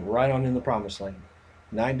could have went right on in the promised land.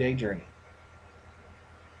 9-day journey.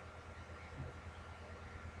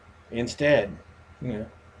 Instead,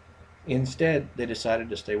 they decided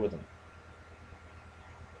to stay with them.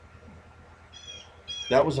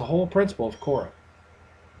 That was the whole principle of Korah.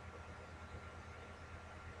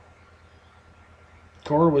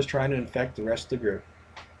 Korah was trying to infect the rest of the group.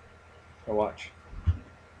 Now watch.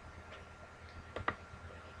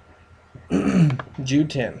 Jude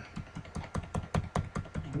 10.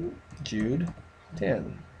 Jude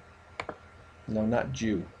 10. No, not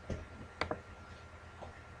Jew.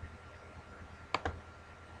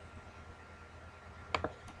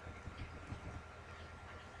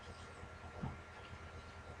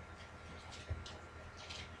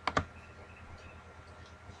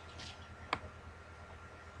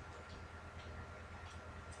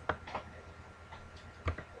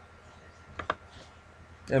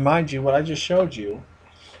 And mind you, what I just showed you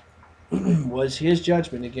was his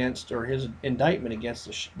judgment against, or his indictment against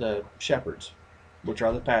the shepherds, which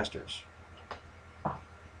are the pastors.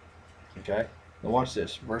 Okay? Now watch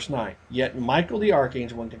this. Verse 9. Yet Michael the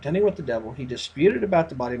archangel, when contending with the devil, he disputed about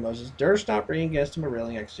the body of Moses, durst not bring against him a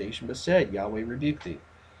railing accusation, but said, Yahweh rebuke thee.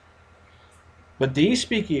 But these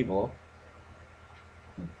speak evil.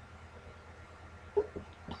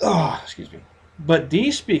 Excuse me. But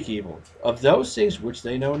these speak evil of those things which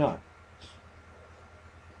they know not.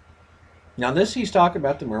 Now this he's talking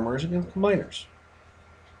about the murmurers and complainers.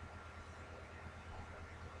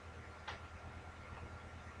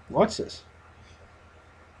 Watch this.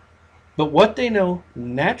 But what they know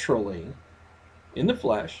naturally in the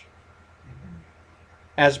flesh,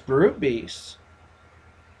 as brute beasts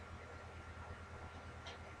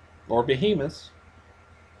or behemoths.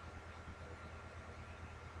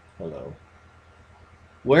 Hello.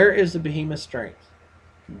 Where is the behemoth's strength?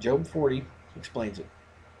 Job 40 explains it.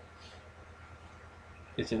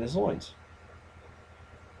 It's in his loins.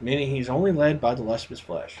 Meaning he's only led by the lust of his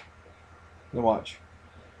flesh. Now watch.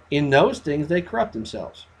 In those things they corrupt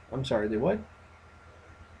themselves. I'm sorry, they what?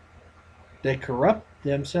 They corrupt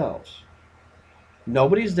themselves.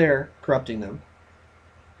 Nobody's there corrupting them.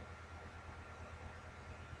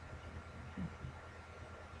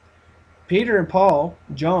 Peter and Paul,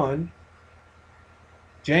 John,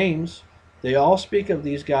 James, they all speak of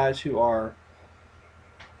these guys who are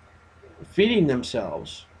feeding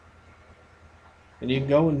themselves. And you can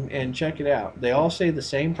go and check it out. They all say the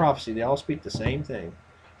same prophecy. They all speak the same thing.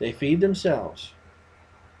 They feed themselves.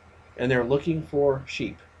 And they're looking for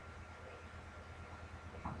sheep.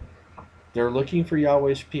 They're looking for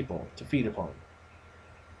Yahweh's people to feed upon.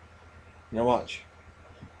 Now watch.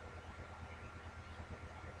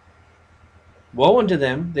 Woe unto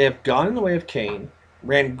them, they have gone in the way of Cain,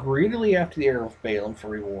 ran greedily after the heir of Balaam for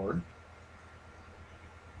reward.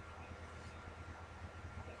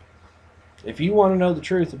 If you want to know the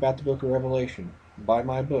truth about the book of Revelation, buy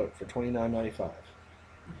my book for $29.95.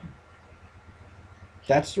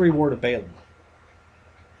 That's the reward of Balaam.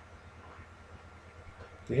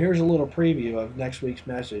 So here's a little preview of next week's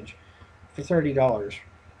message. For $30,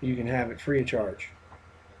 you can have it free of charge.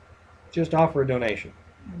 Just offer a donation.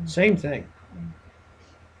 Same thing.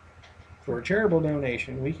 For a charitable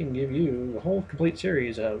donation, we can give you the whole complete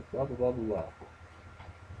series of blah, blah, blah, blah, blah.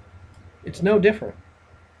 It's no different.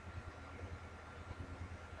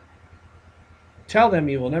 Tell them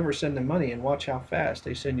you will never send them money and watch how fast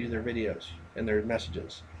they send you their videos and their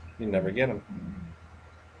messages. You'll never get them.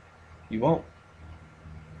 You won't.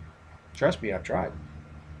 Trust me, I've tried.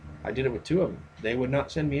 I did it with 2 of them. They would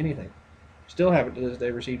not send me anything. Still haven't to this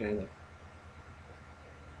day received anything.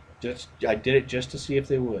 I did it just to see if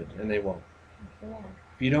they would, and they won't.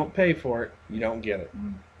 If you don't pay for it, you don't get it.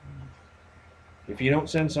 If you don't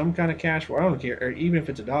send some kind of cash, I don't care, or even if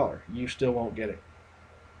it's $1, you still won't get it.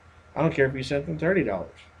 I don't care if you sent them $30.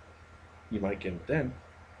 You might get it then.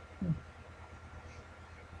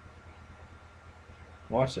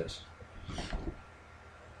 Watch this.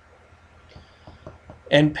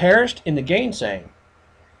 And perished in the gainsaying,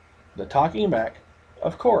 the talking back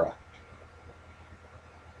of Korah.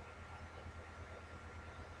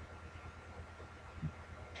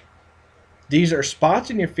 These are spots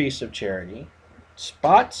in your feast of charity.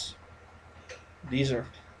 Spots. These are.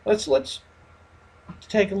 Let's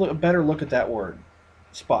take a better look at that word.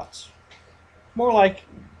 Spots. More like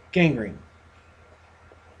gangrene.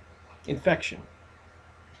 Infection.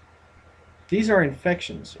 These are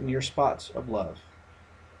infections in your spots of love.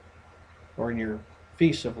 Or in your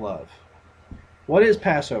feasts of love. What is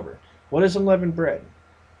Passover? What is unleavened bread?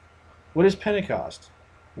 What is Pentecost?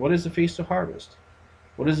 What is the Feast of Harvest?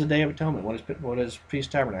 What is the Day of Atonement? What is Feast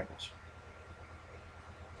of Tabernacles?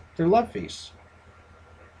 They're love feasts.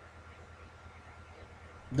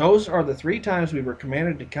 Those are the 3 times we were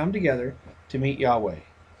commanded to come together to meet Yahweh.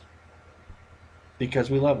 Because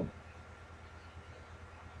we love Him.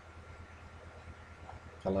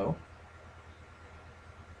 Hello?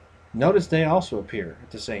 Notice they also appear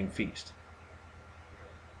at the same feast.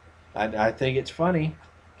 I think it's funny.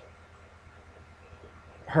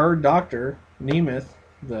 Her doctor, Nemeth,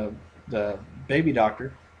 the baby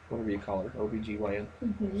doctor, whatever you call her, OBGYN,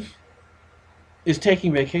 is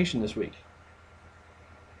taking vacation this week.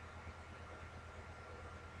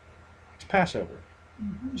 It's Passover.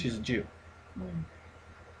 She's a Jew.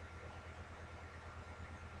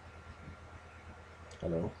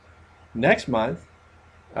 Hello. Next month,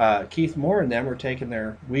 Keith Moore and them are taking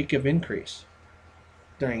their week of increase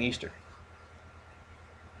during Easter,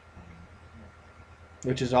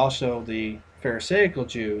 which is also the Pharisaical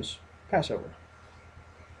Jews' Passover.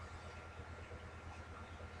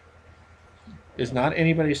 Is not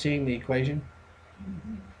anybody seeing the equation?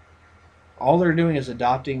 All they're doing is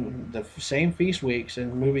adopting the same feast weeks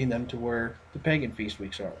and moving them to where the pagan feast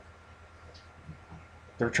weeks are.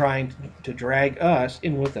 They're trying to drag us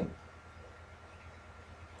in with them.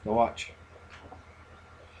 Now watch.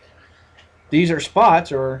 These are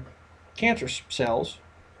spots or cancer cells,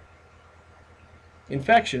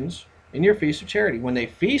 infections in your feast of charity. When they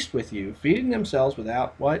feast with you, feeding themselves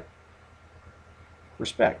without what?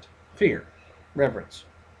 Respect, fear, reverence.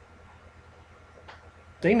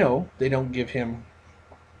 They know they don't give him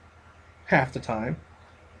half the time.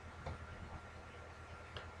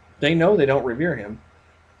 They know they don't revere him.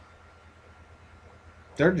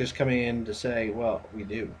 They're just coming in to say, well, we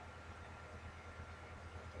do.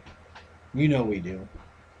 You know we do.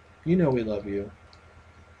 You know we love you.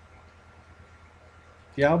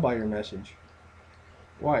 Yeah, I'll buy your message.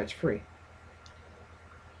 Why? It's free.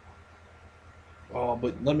 Oh,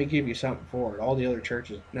 but let me give you something for it. All the other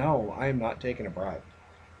churches. No, I am not taking a bribe.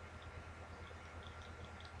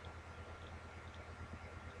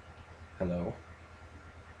 Hello.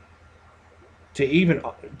 To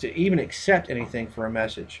even accept anything for a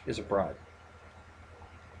message is a bribe.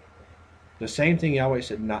 The same thing Yahweh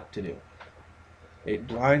said not to do. It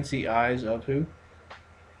blinds the eyes of who?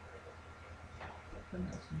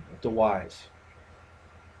 The wise.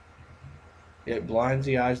 It blinds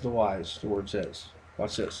the eyes of the wise, the word says.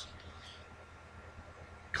 Watch this.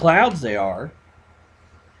 Clouds they are,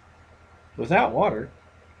 without water.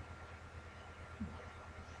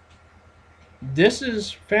 This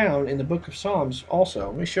is found in the book of Psalms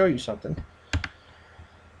also. Let me show you something.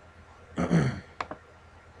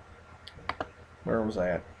 Where was I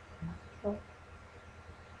at?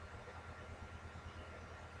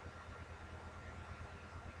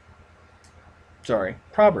 Sorry,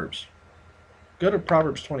 Proverbs. Go to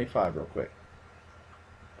Proverbs 25 real quick.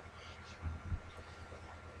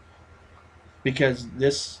 Because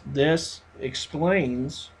this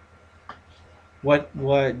explains what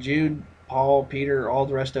Jude, Paul, Peter, all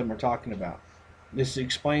the rest of them are talking about. This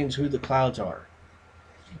explains who the clouds are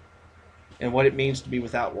and what it means to be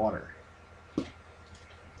without water.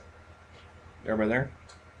 Everybody there?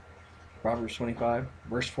 Proverbs 25,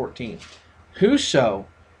 verse 14. Whoso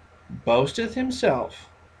boasteth himself.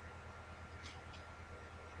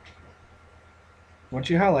 I want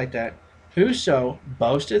you to highlight that. Whoso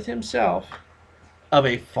boasteth himself of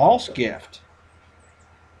a false gift.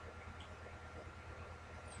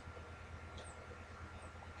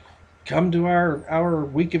 Come to our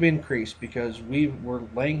week of increase because we're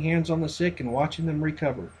laying hands on the sick and watching them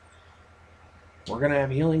recover. We're going to have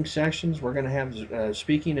healing sessions. We're going to have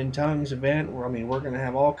speaking in tongues event. We're going to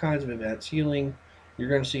have all kinds of events. Healing. You're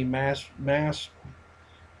going to see mass,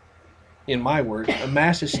 in my words, a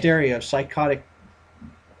mass hysteria of psychotic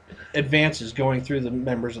advances going through the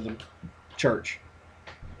members of the church.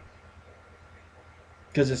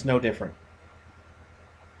 Because it's no different.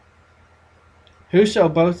 Whoso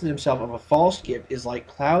boasteth himself of a false gift is like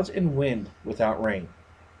clouds and wind without rain.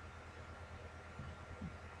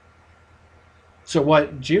 So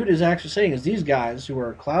what Jude is actually saying is these guys who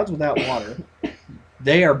are clouds without water,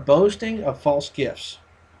 they are boasting of false gifts.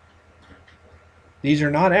 These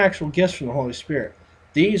are not actual gifts from the Holy Spirit.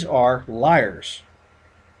 These are liars.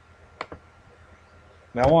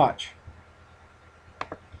 Now watch.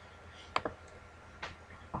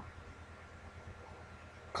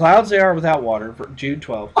 Clouds they are without water, Jude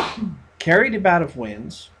 12, carried about of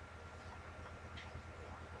winds,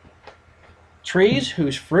 trees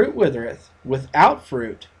whose fruit withereth, without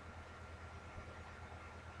fruit.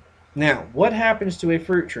 Now, what happens to a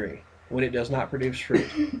fruit tree when it does not produce fruit?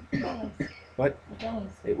 What?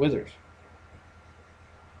 It withers.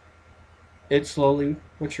 It slowly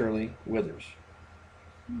but surely withers.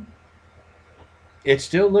 It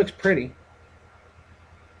still looks pretty.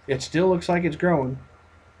 It still looks like it's growing,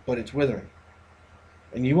 but it's withering.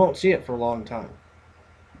 And you won't see it for a long time.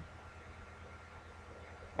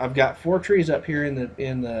 I've got 4 trees up here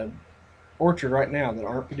in the orchard right now that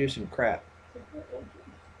aren't producing crap.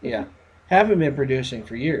 Yeah. Haven't been producing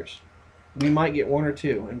for years. We might get 1 or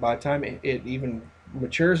 2, and by the time it even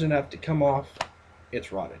matures enough to come off,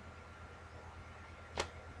 it's rotted.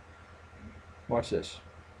 Watch this.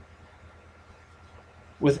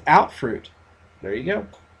 Without fruit. There you go.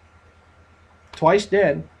 Twice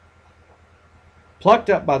dead. Plucked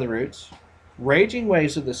up by the roots. Raging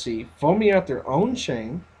waves of the sea, foaming out their own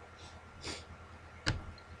shame.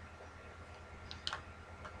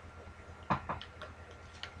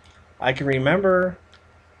 I can remember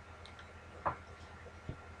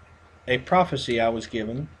a prophecy I was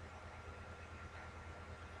given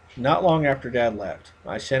not long after Dad left.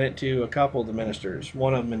 I sent it to a couple of the ministers,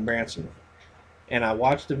 one of them in Branson, and I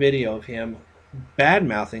watched the video of him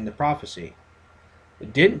bad-mouthing the prophecy.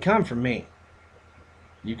 It didn't come from me.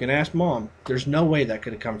 You can ask Mom. There's no way that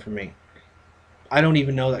could have come from me. I don't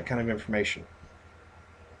even know that kind of information.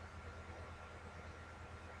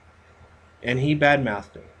 And he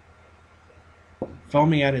bad-mouthed it,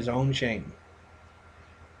 foaming at his own shame.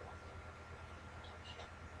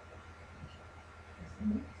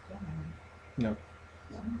 No.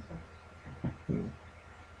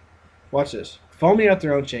 Watch this. Foaming at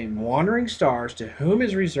their own shame, wandering stars, to whom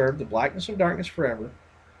is reserved the blackness of darkness forever.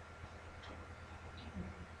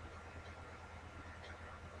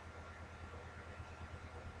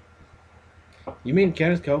 You mean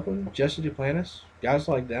Kenneth Copeland, Jesse Duplantis, guys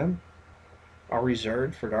like them are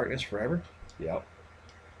reserved for darkness forever? Yep.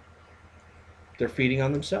 They're feeding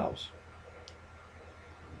on themselves.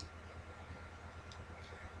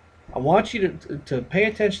 I want you to pay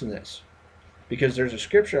attention to this, because there's a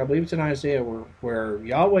scripture, I believe it's in Isaiah, where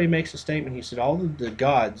Yahweh makes a statement. He said, all the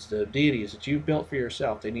gods, the deities that you've built for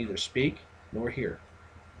yourself, they neither speak nor hear.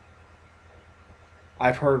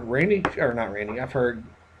 I've heard I've heard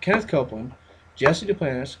Kenneth Copeland, Jesse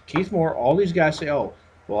Duplantis, Keith Moore, all these guys say, oh,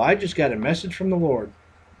 well, I just got a message from the Lord.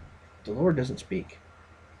 The Lord doesn't speak.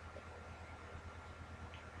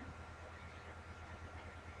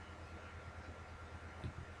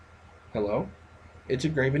 Hello? It's a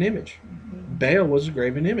graven image. Baal was a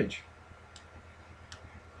graven image.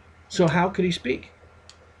 So how could he speak?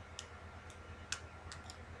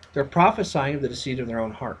 They're prophesying of the deceit of their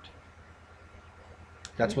own heart.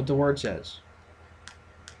 That's what the word says.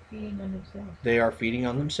 Feeding on themselves. They are feeding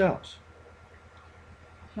on themselves.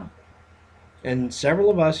 Huh. And several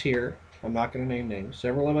of us here, I'm not going to name names,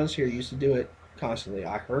 several of us here used to do it constantly.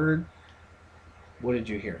 I heard, what did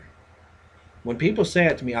you hear? When people say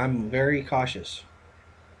it to me, I'm very cautious.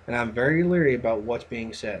 And I'm very leery about what's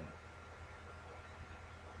being said.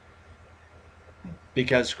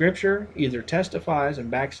 Because Scripture either testifies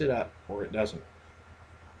and backs it up, or it doesn't.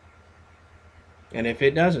 And if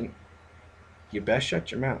it doesn't, you best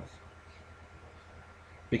shut your mouth.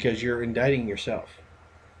 Because you're indicting yourself.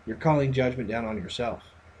 You're calling judgment down on yourself.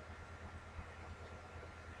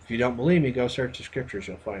 If you don't believe me, go search the Scriptures,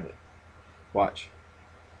 you'll find it. Watch.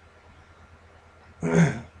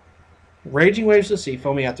 Raging waves of the sea,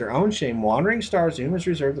 foaming at their own shame, wandering stars, whom is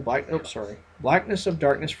reserved the blackness of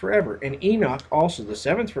darkness forever. And Enoch also, the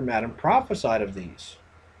seventh from Adam, prophesied of these.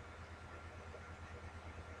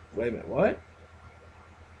 Wait a minute, what?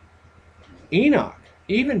 Enoch,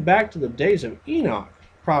 even back to the days of Enoch,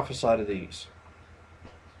 prophesied of these.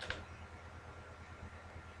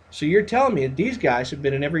 So you're telling me that these guys have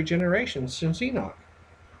been in every generation since Enoch?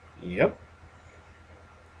 Yep.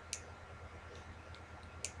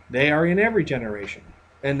 They are in every generation.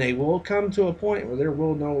 And they will come to a point where there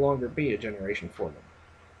will no longer be a generation for them.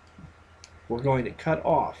 We're going to cut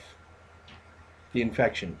off the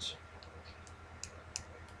infections.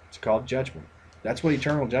 It's called judgment. That's what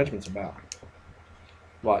eternal judgment's about.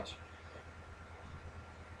 Watch.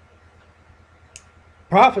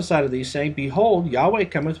 Prophesied of these, saying, behold, Yahweh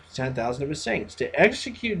cometh with 10,000 of his saints, to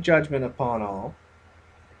execute judgment upon all.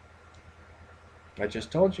 I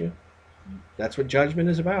just told you. That's what judgment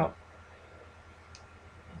is about.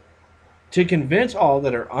 To convince all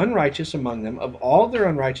that are unrighteous among them of all their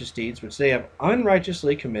unrighteous deeds which they have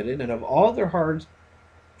unrighteously committed, and of all their hard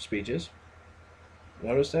speeches.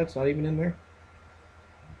 Notice that's not even in there.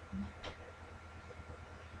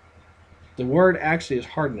 The word actually is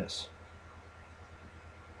hardness.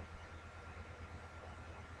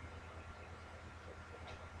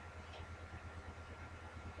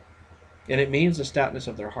 And it means the stoutness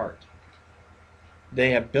of their heart.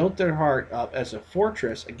 They have built their heart up as a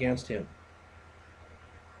fortress against him.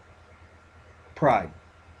 Pride.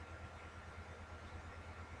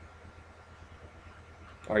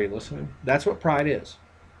 Are you listening? That's what pride is.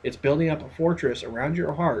 It's building up a fortress around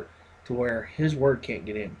your heart to where his word can't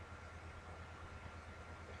get in.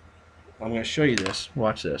 I'm going to show you this.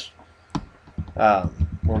 Watch this. Where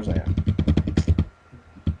was I at?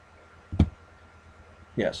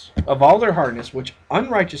 Yes. Of all their hardness, which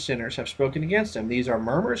unrighteous sinners have spoken against them. These are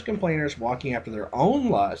murmurers, complainers, walking after their own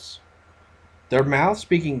lusts, their mouth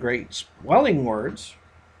speaking great swelling words,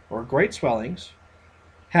 or great swellings,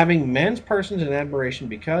 having men's persons in admiration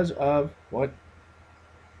because of what?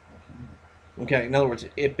 Okay, in other words,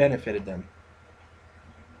 it benefited them.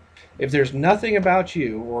 If there's nothing about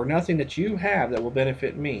you, or nothing that you have that will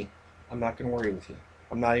benefit me, I'm not going to worry with you.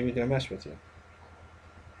 I'm not even going to mess with you.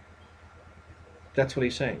 That's what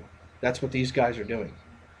he's saying. That's what these guys are doing.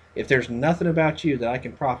 If there's nothing about you that I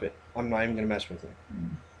can profit, I'm not even going to mess with it.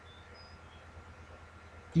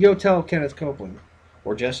 You go tell Kenneth Copeland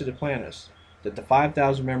or Jesse Duplantis that the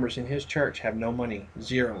 5,000 members in his church have no money.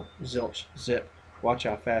 Zero. Zilch. Zip. Watch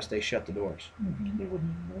how fast they shut the doors. They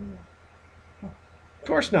wouldn't even know that. Of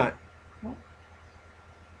course not. What?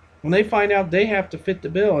 When they find out they have to fit the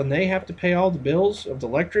bill and they have to pay all the bills of the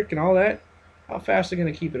electric and all that, how fast are they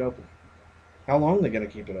going to keep it open? How long are they going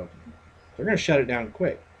to keep it open? They're going to shut it down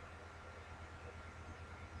quick.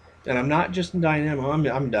 And I'm not just indicting them, I'm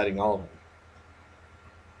indicting all of them.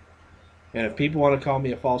 And if people want to call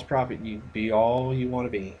me a false prophet, you be all you want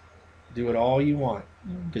to be. Do it all you want,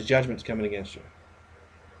 because judgment's coming against you.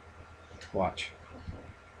 Watch.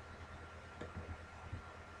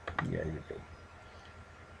 Yeah, you're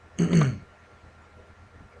good.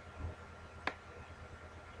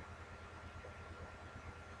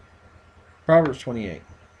 Proverbs 28.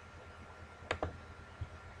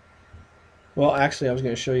 Well, actually, I was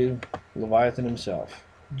going to show you Leviathan himself.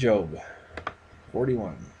 Job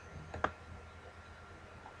 41.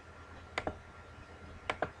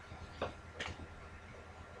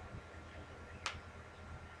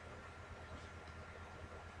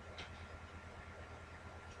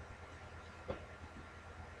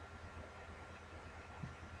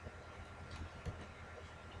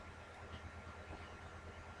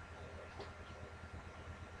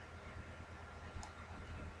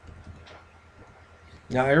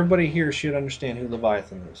 Now, everybody here should understand who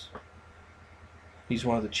Leviathan is. He's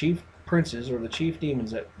one of the chief princes or the chief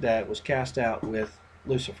demons that was cast out with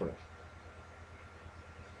Lucifer.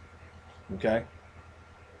 Okay?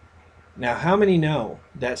 Now, how many know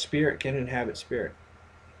that spirit can inhabit spirit?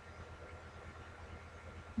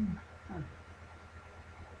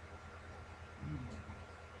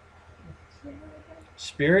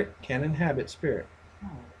 Spirit can inhabit spirit.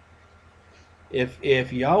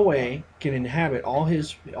 If Yahweh can inhabit all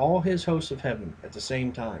his hosts of heaven at the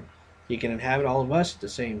same time, he can inhabit all of us at the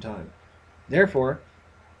same time. Therefore,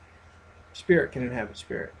 spirit can inhabit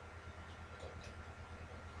spirit.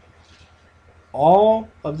 All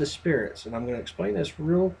of the spirits, and I'm going to explain this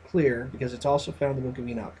real clear because it's also found in the book of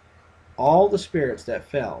Enoch. All the spirits that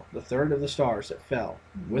fell, the third of the stars that fell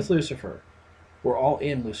with Lucifer, were all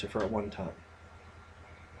in Lucifer at one time.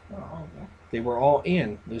 They were all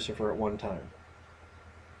in Lucifer at one time.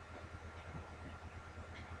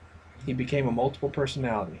 He became a multiple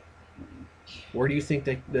personality. Where do you think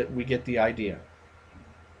that we get the idea?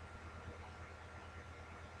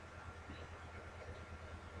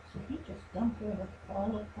 So he just dumped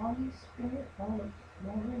all his spirit, all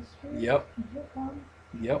his spirit? Yep. He took on?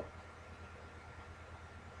 Yep.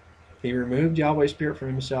 He removed Yahweh's spirit from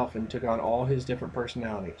himself and took on all his different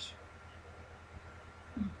personalities.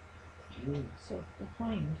 So the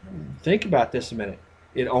flames. Think about this a minute.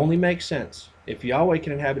 It only makes sense. If Yahweh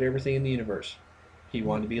can inhabit everything in the universe, he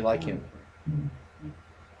wanted to be like him.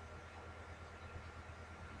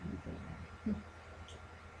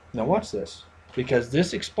 Now watch this, because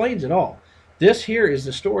this explains it all. This here is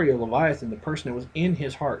the story of Leviathan, the person that was in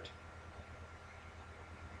his heart.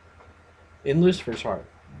 In Lucifer's heart.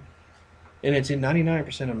 And it's in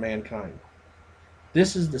 99% of mankind.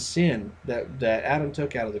 This is the sin that Adam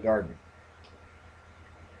took out of the garden.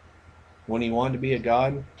 When he wanted to be a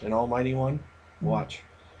God, an almighty one, watch.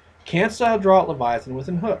 Canst thou draw out Leviathan with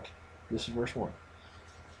an hook? This is verse 1.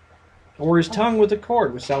 Or his tongue with a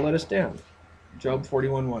cord which thou lettest down. Job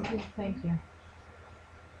 41:1. Thank you.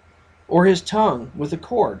 Or his tongue with a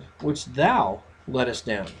cord which thou lettest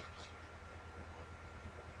down.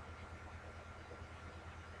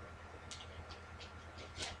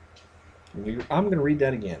 I'm going to read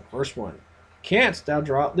that again. Verse 1. Canst thou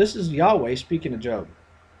draw out, this is Yahweh speaking to Job.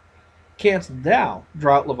 Canst thou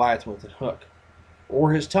draw out Leviathan with a hook,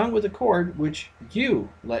 or his tongue with a cord which you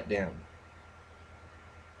let down?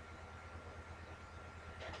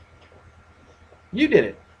 You did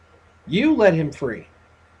it. You let him free.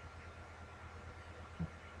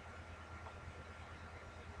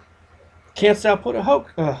 Canst thou put a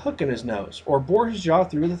hook in his nose, or bore his jaw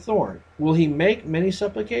through the thorn? Will he make many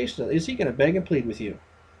supplications? Is he going to beg and plead with you?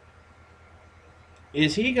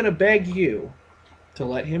 Is he going to beg you to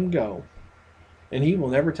let him go, and he will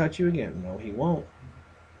never touch you again? No, he won't.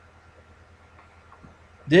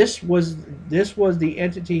 This was the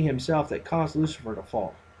entity himself that caused Lucifer to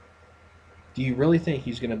fall. Do you really think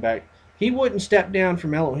he's going to back? He wouldn't step down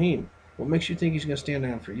from Elohim. What makes you think he's going to stand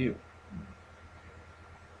down for you?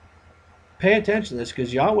 Pay attention to this,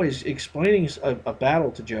 because Yahweh's explaining a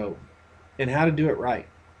battle to Job and how to do it right.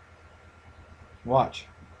 Watch.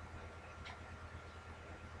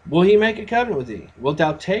 Will he make a covenant with thee? Wilt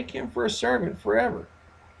thou take him for a servant forever?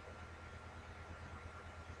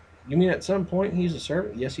 You mean at some point he's a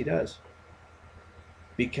servant? Yes, he does.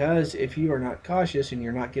 Because if you are not cautious and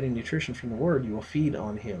you're not getting nutrition from the word, you will feed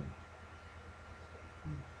on him.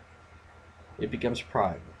 It becomes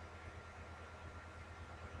pride.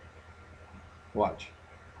 Watch.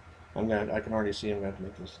 I can already see I'm going to have to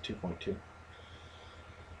make this 2.2.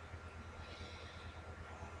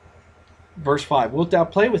 Verse 5, wilt thou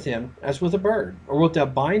play with him as with a bird? Or wilt thou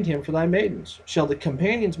bind him for thy maidens? Shall the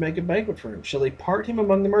companions make a banquet for him? Shall they part him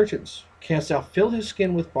among the merchants? Canst thou fill his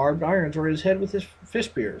skin with barbed irons, or his head with his fish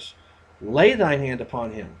spears? Lay thine hand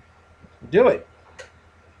upon him. Do it.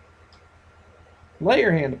 Lay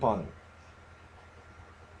your hand upon him.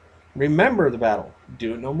 Remember the battle.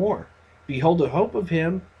 Do it no more. Behold the hope of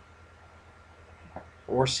him,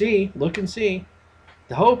 or see, look and see,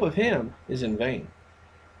 the hope of him is in vain.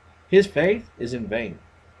 His faith is in vain.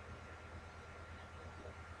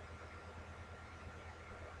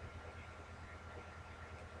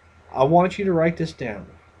 I want you to write this down.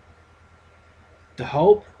 The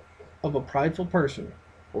hope of a prideful person,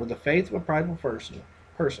 or the faith of a prideful person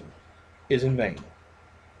is in vain.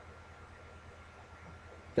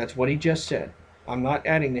 That's what he just said. I'm not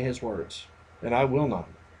adding to his words, and I will not.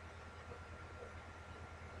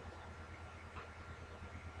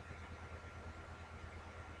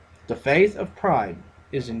 The faith of pride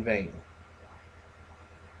is in vain.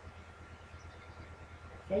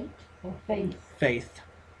 Faith or faith? Faith.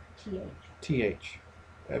 T-H. T-H.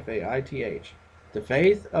 F-A-I-T-H. The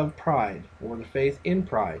faith of pride, or the faith in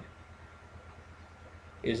pride,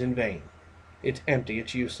 is in vain. It's empty.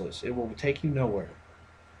 It's useless. It will take you nowhere.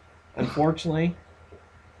 Unfortunately,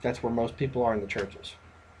 that's where most people are in the churches.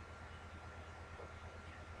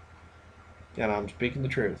 And I'm speaking the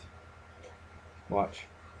truth. Watch.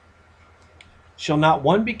 Shall not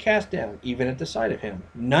one be cast down, even at the sight of him?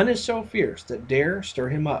 None is so fierce that dare stir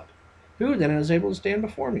him up. Who then is able to stand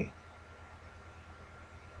before me?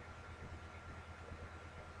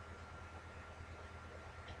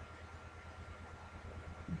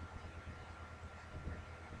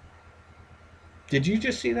 Did you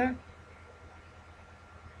just see that?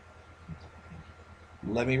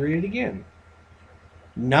 Let me read it again.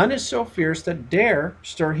 None is so fierce that dare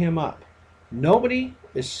stir him up. Nobody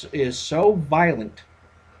is so violent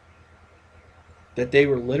that they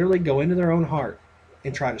will literally go into their own heart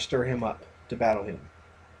and try to stir him up to battle him.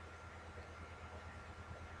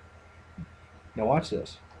 Now watch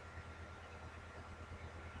this.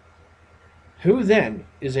 Who then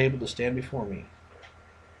is able to stand before me?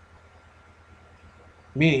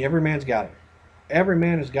 Meaning every man's got it. Every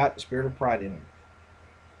man has got the spirit of pride in him.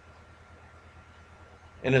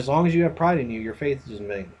 And as long as you have pride in you, your faith is in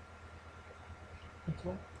vain.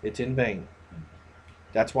 It's in vain.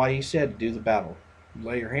 That's why he said, do the battle.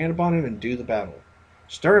 Lay your hand upon him and do the battle.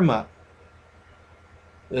 Stir him up.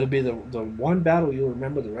 It'll be the one battle you'll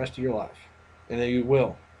remember the rest of your life. And then you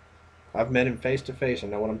will. I've met him face to face. I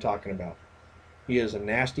know what I'm talking about. He is a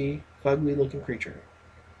nasty, fugly looking creature.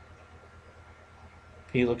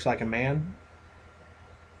 He looks like a man.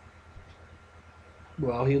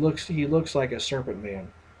 Well, he looks like a serpent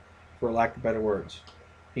man, for lack of better words.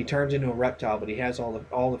 He turns into a reptile, but he has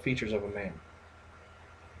all the features of a man.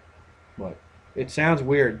 What? It sounds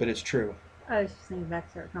weird, but it's true. I was just thinking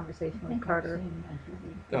back to our conversation with Carter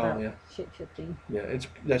Oh yeah. shape-shifting. Yeah,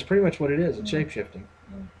 that's pretty much what it is. It's shape-shifting.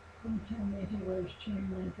 Don't tell me he wears chain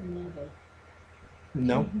link and leather.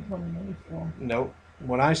 No. He's on the uniform. No.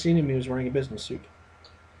 When I seen him, he was wearing a business suit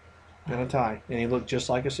and a tie, and he looked just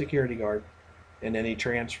like a security guard. And then he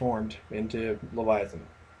transformed into Leviathan.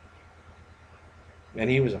 And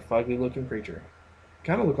he was a fugly looking creature.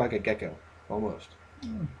 Kind of looked like a gecko, almost.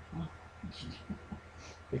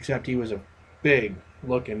 Except he was a big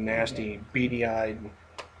looking, nasty, beady eyed.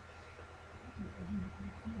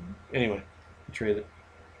 Anyway, let's read it.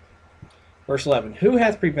 Verse 11. Who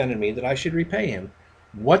hath prevented me that I should repay him?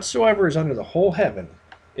 Whatsoever is under the whole heaven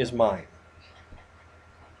is mine.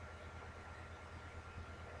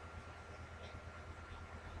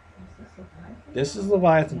 This is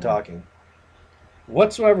Leviathan talking.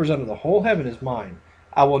 Whatsoever is under the whole heaven is mine.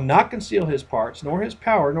 I will not conceal his parts, nor his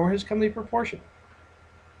power, nor his comely proportion.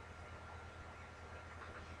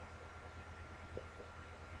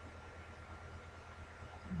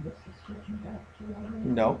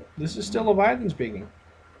 No, this is still Leviathan speaking.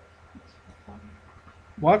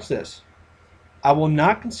 Watch this. I will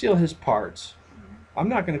not conceal his parts. I'm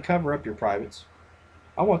not going to cover up your privates.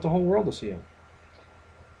 I want the whole world to see him.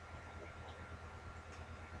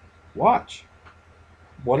 Watch.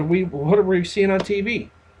 What are we seeing on TV?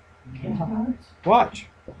 Watch.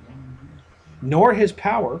 Nor his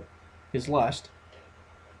power, his lust,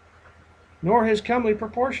 nor his comely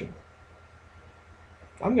proportion.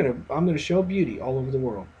 I'm gonna show beauty all over the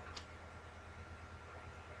world.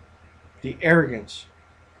 The arrogance.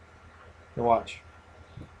 Now watch.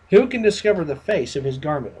 Who can discover the face of his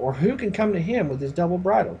garment, or who can come to him with his double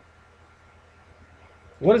bridle?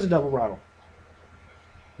 What is a double bridle?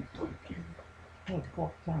 With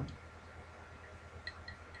forked tongue.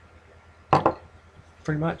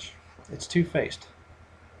 Pretty much. It's two-faced.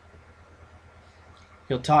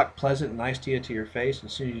 He'll talk pleasant and nice to you to your face, and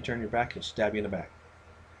as soon as you turn your back, he'll stab you in the back.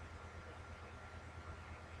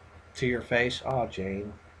 To your face, oh,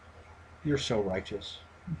 Jane, you're so righteous.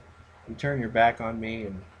 You turn your back on me,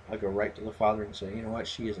 and I'll go right to the Father and say, you know what?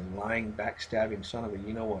 She is a lying, backstabbing son of a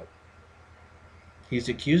you know what. He's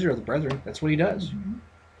the accuser of the brethren. That's what he does. Mm-hmm.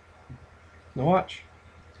 Now watch.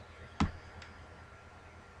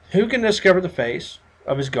 Who can discover the face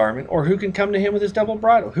of his garment, or who can come to him with his double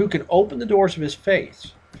bridle? Who can open the doors of his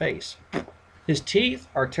face? His teeth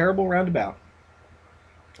are terrible round about.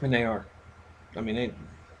 And they are. I mean,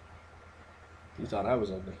 you thought I was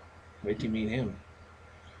ugly. Wait till you meet him.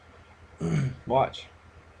 Watch.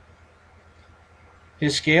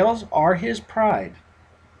 His scales are his pride.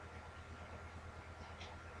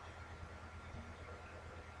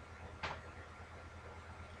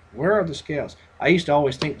 Where are the scales? I used to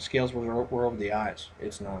always think the scales were over the eyes.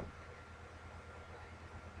 It's not.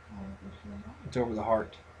 It's over the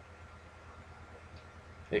heart.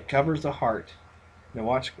 It covers the heart. Now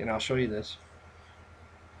watch, and I'll show you this.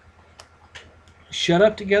 Shut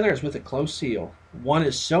up together as with a close seal. One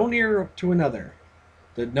is so near to another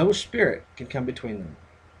that no spirit can come between them.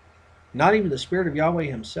 Not even the Spirit of Yahweh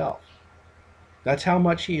himself. That's how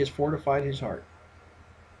much he has fortified his heart.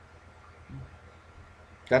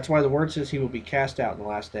 That's why the word says he will be cast out in the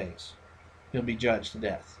last days. He'll be judged to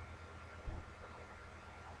death.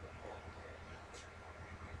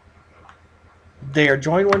 They are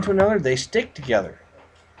joined one to another. They stick together.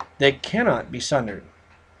 They cannot be sundered.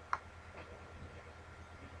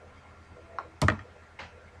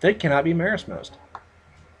 They cannot be marasmosed.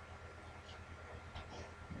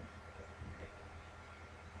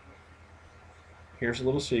 Here's a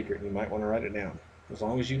little secret. You might want to write it down. As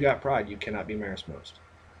long as you got pride, you cannot be marasmosed.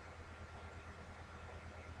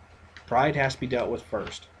 Pride has to be dealt with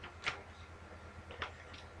first.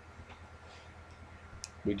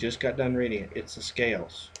 We just got done reading it. It's the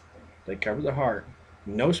scales. They cover the heart.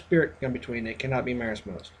 No spirit can come between. It cannot be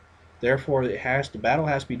marasmosed. Therefore, the battle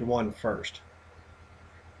has to be won first.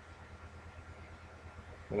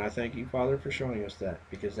 And I thank you, Father, for showing us that,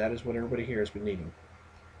 because that is what everybody here has been needing.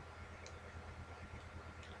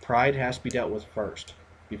 Pride has to be dealt with first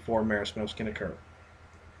before marasmos can occur.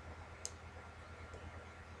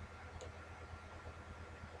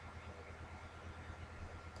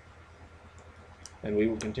 And we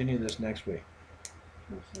will continue this next week.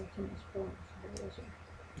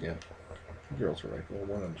 Yeah. The girls are right. Well,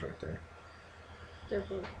 one of them's right there. They're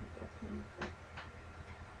both.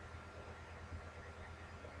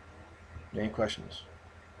 Any questions?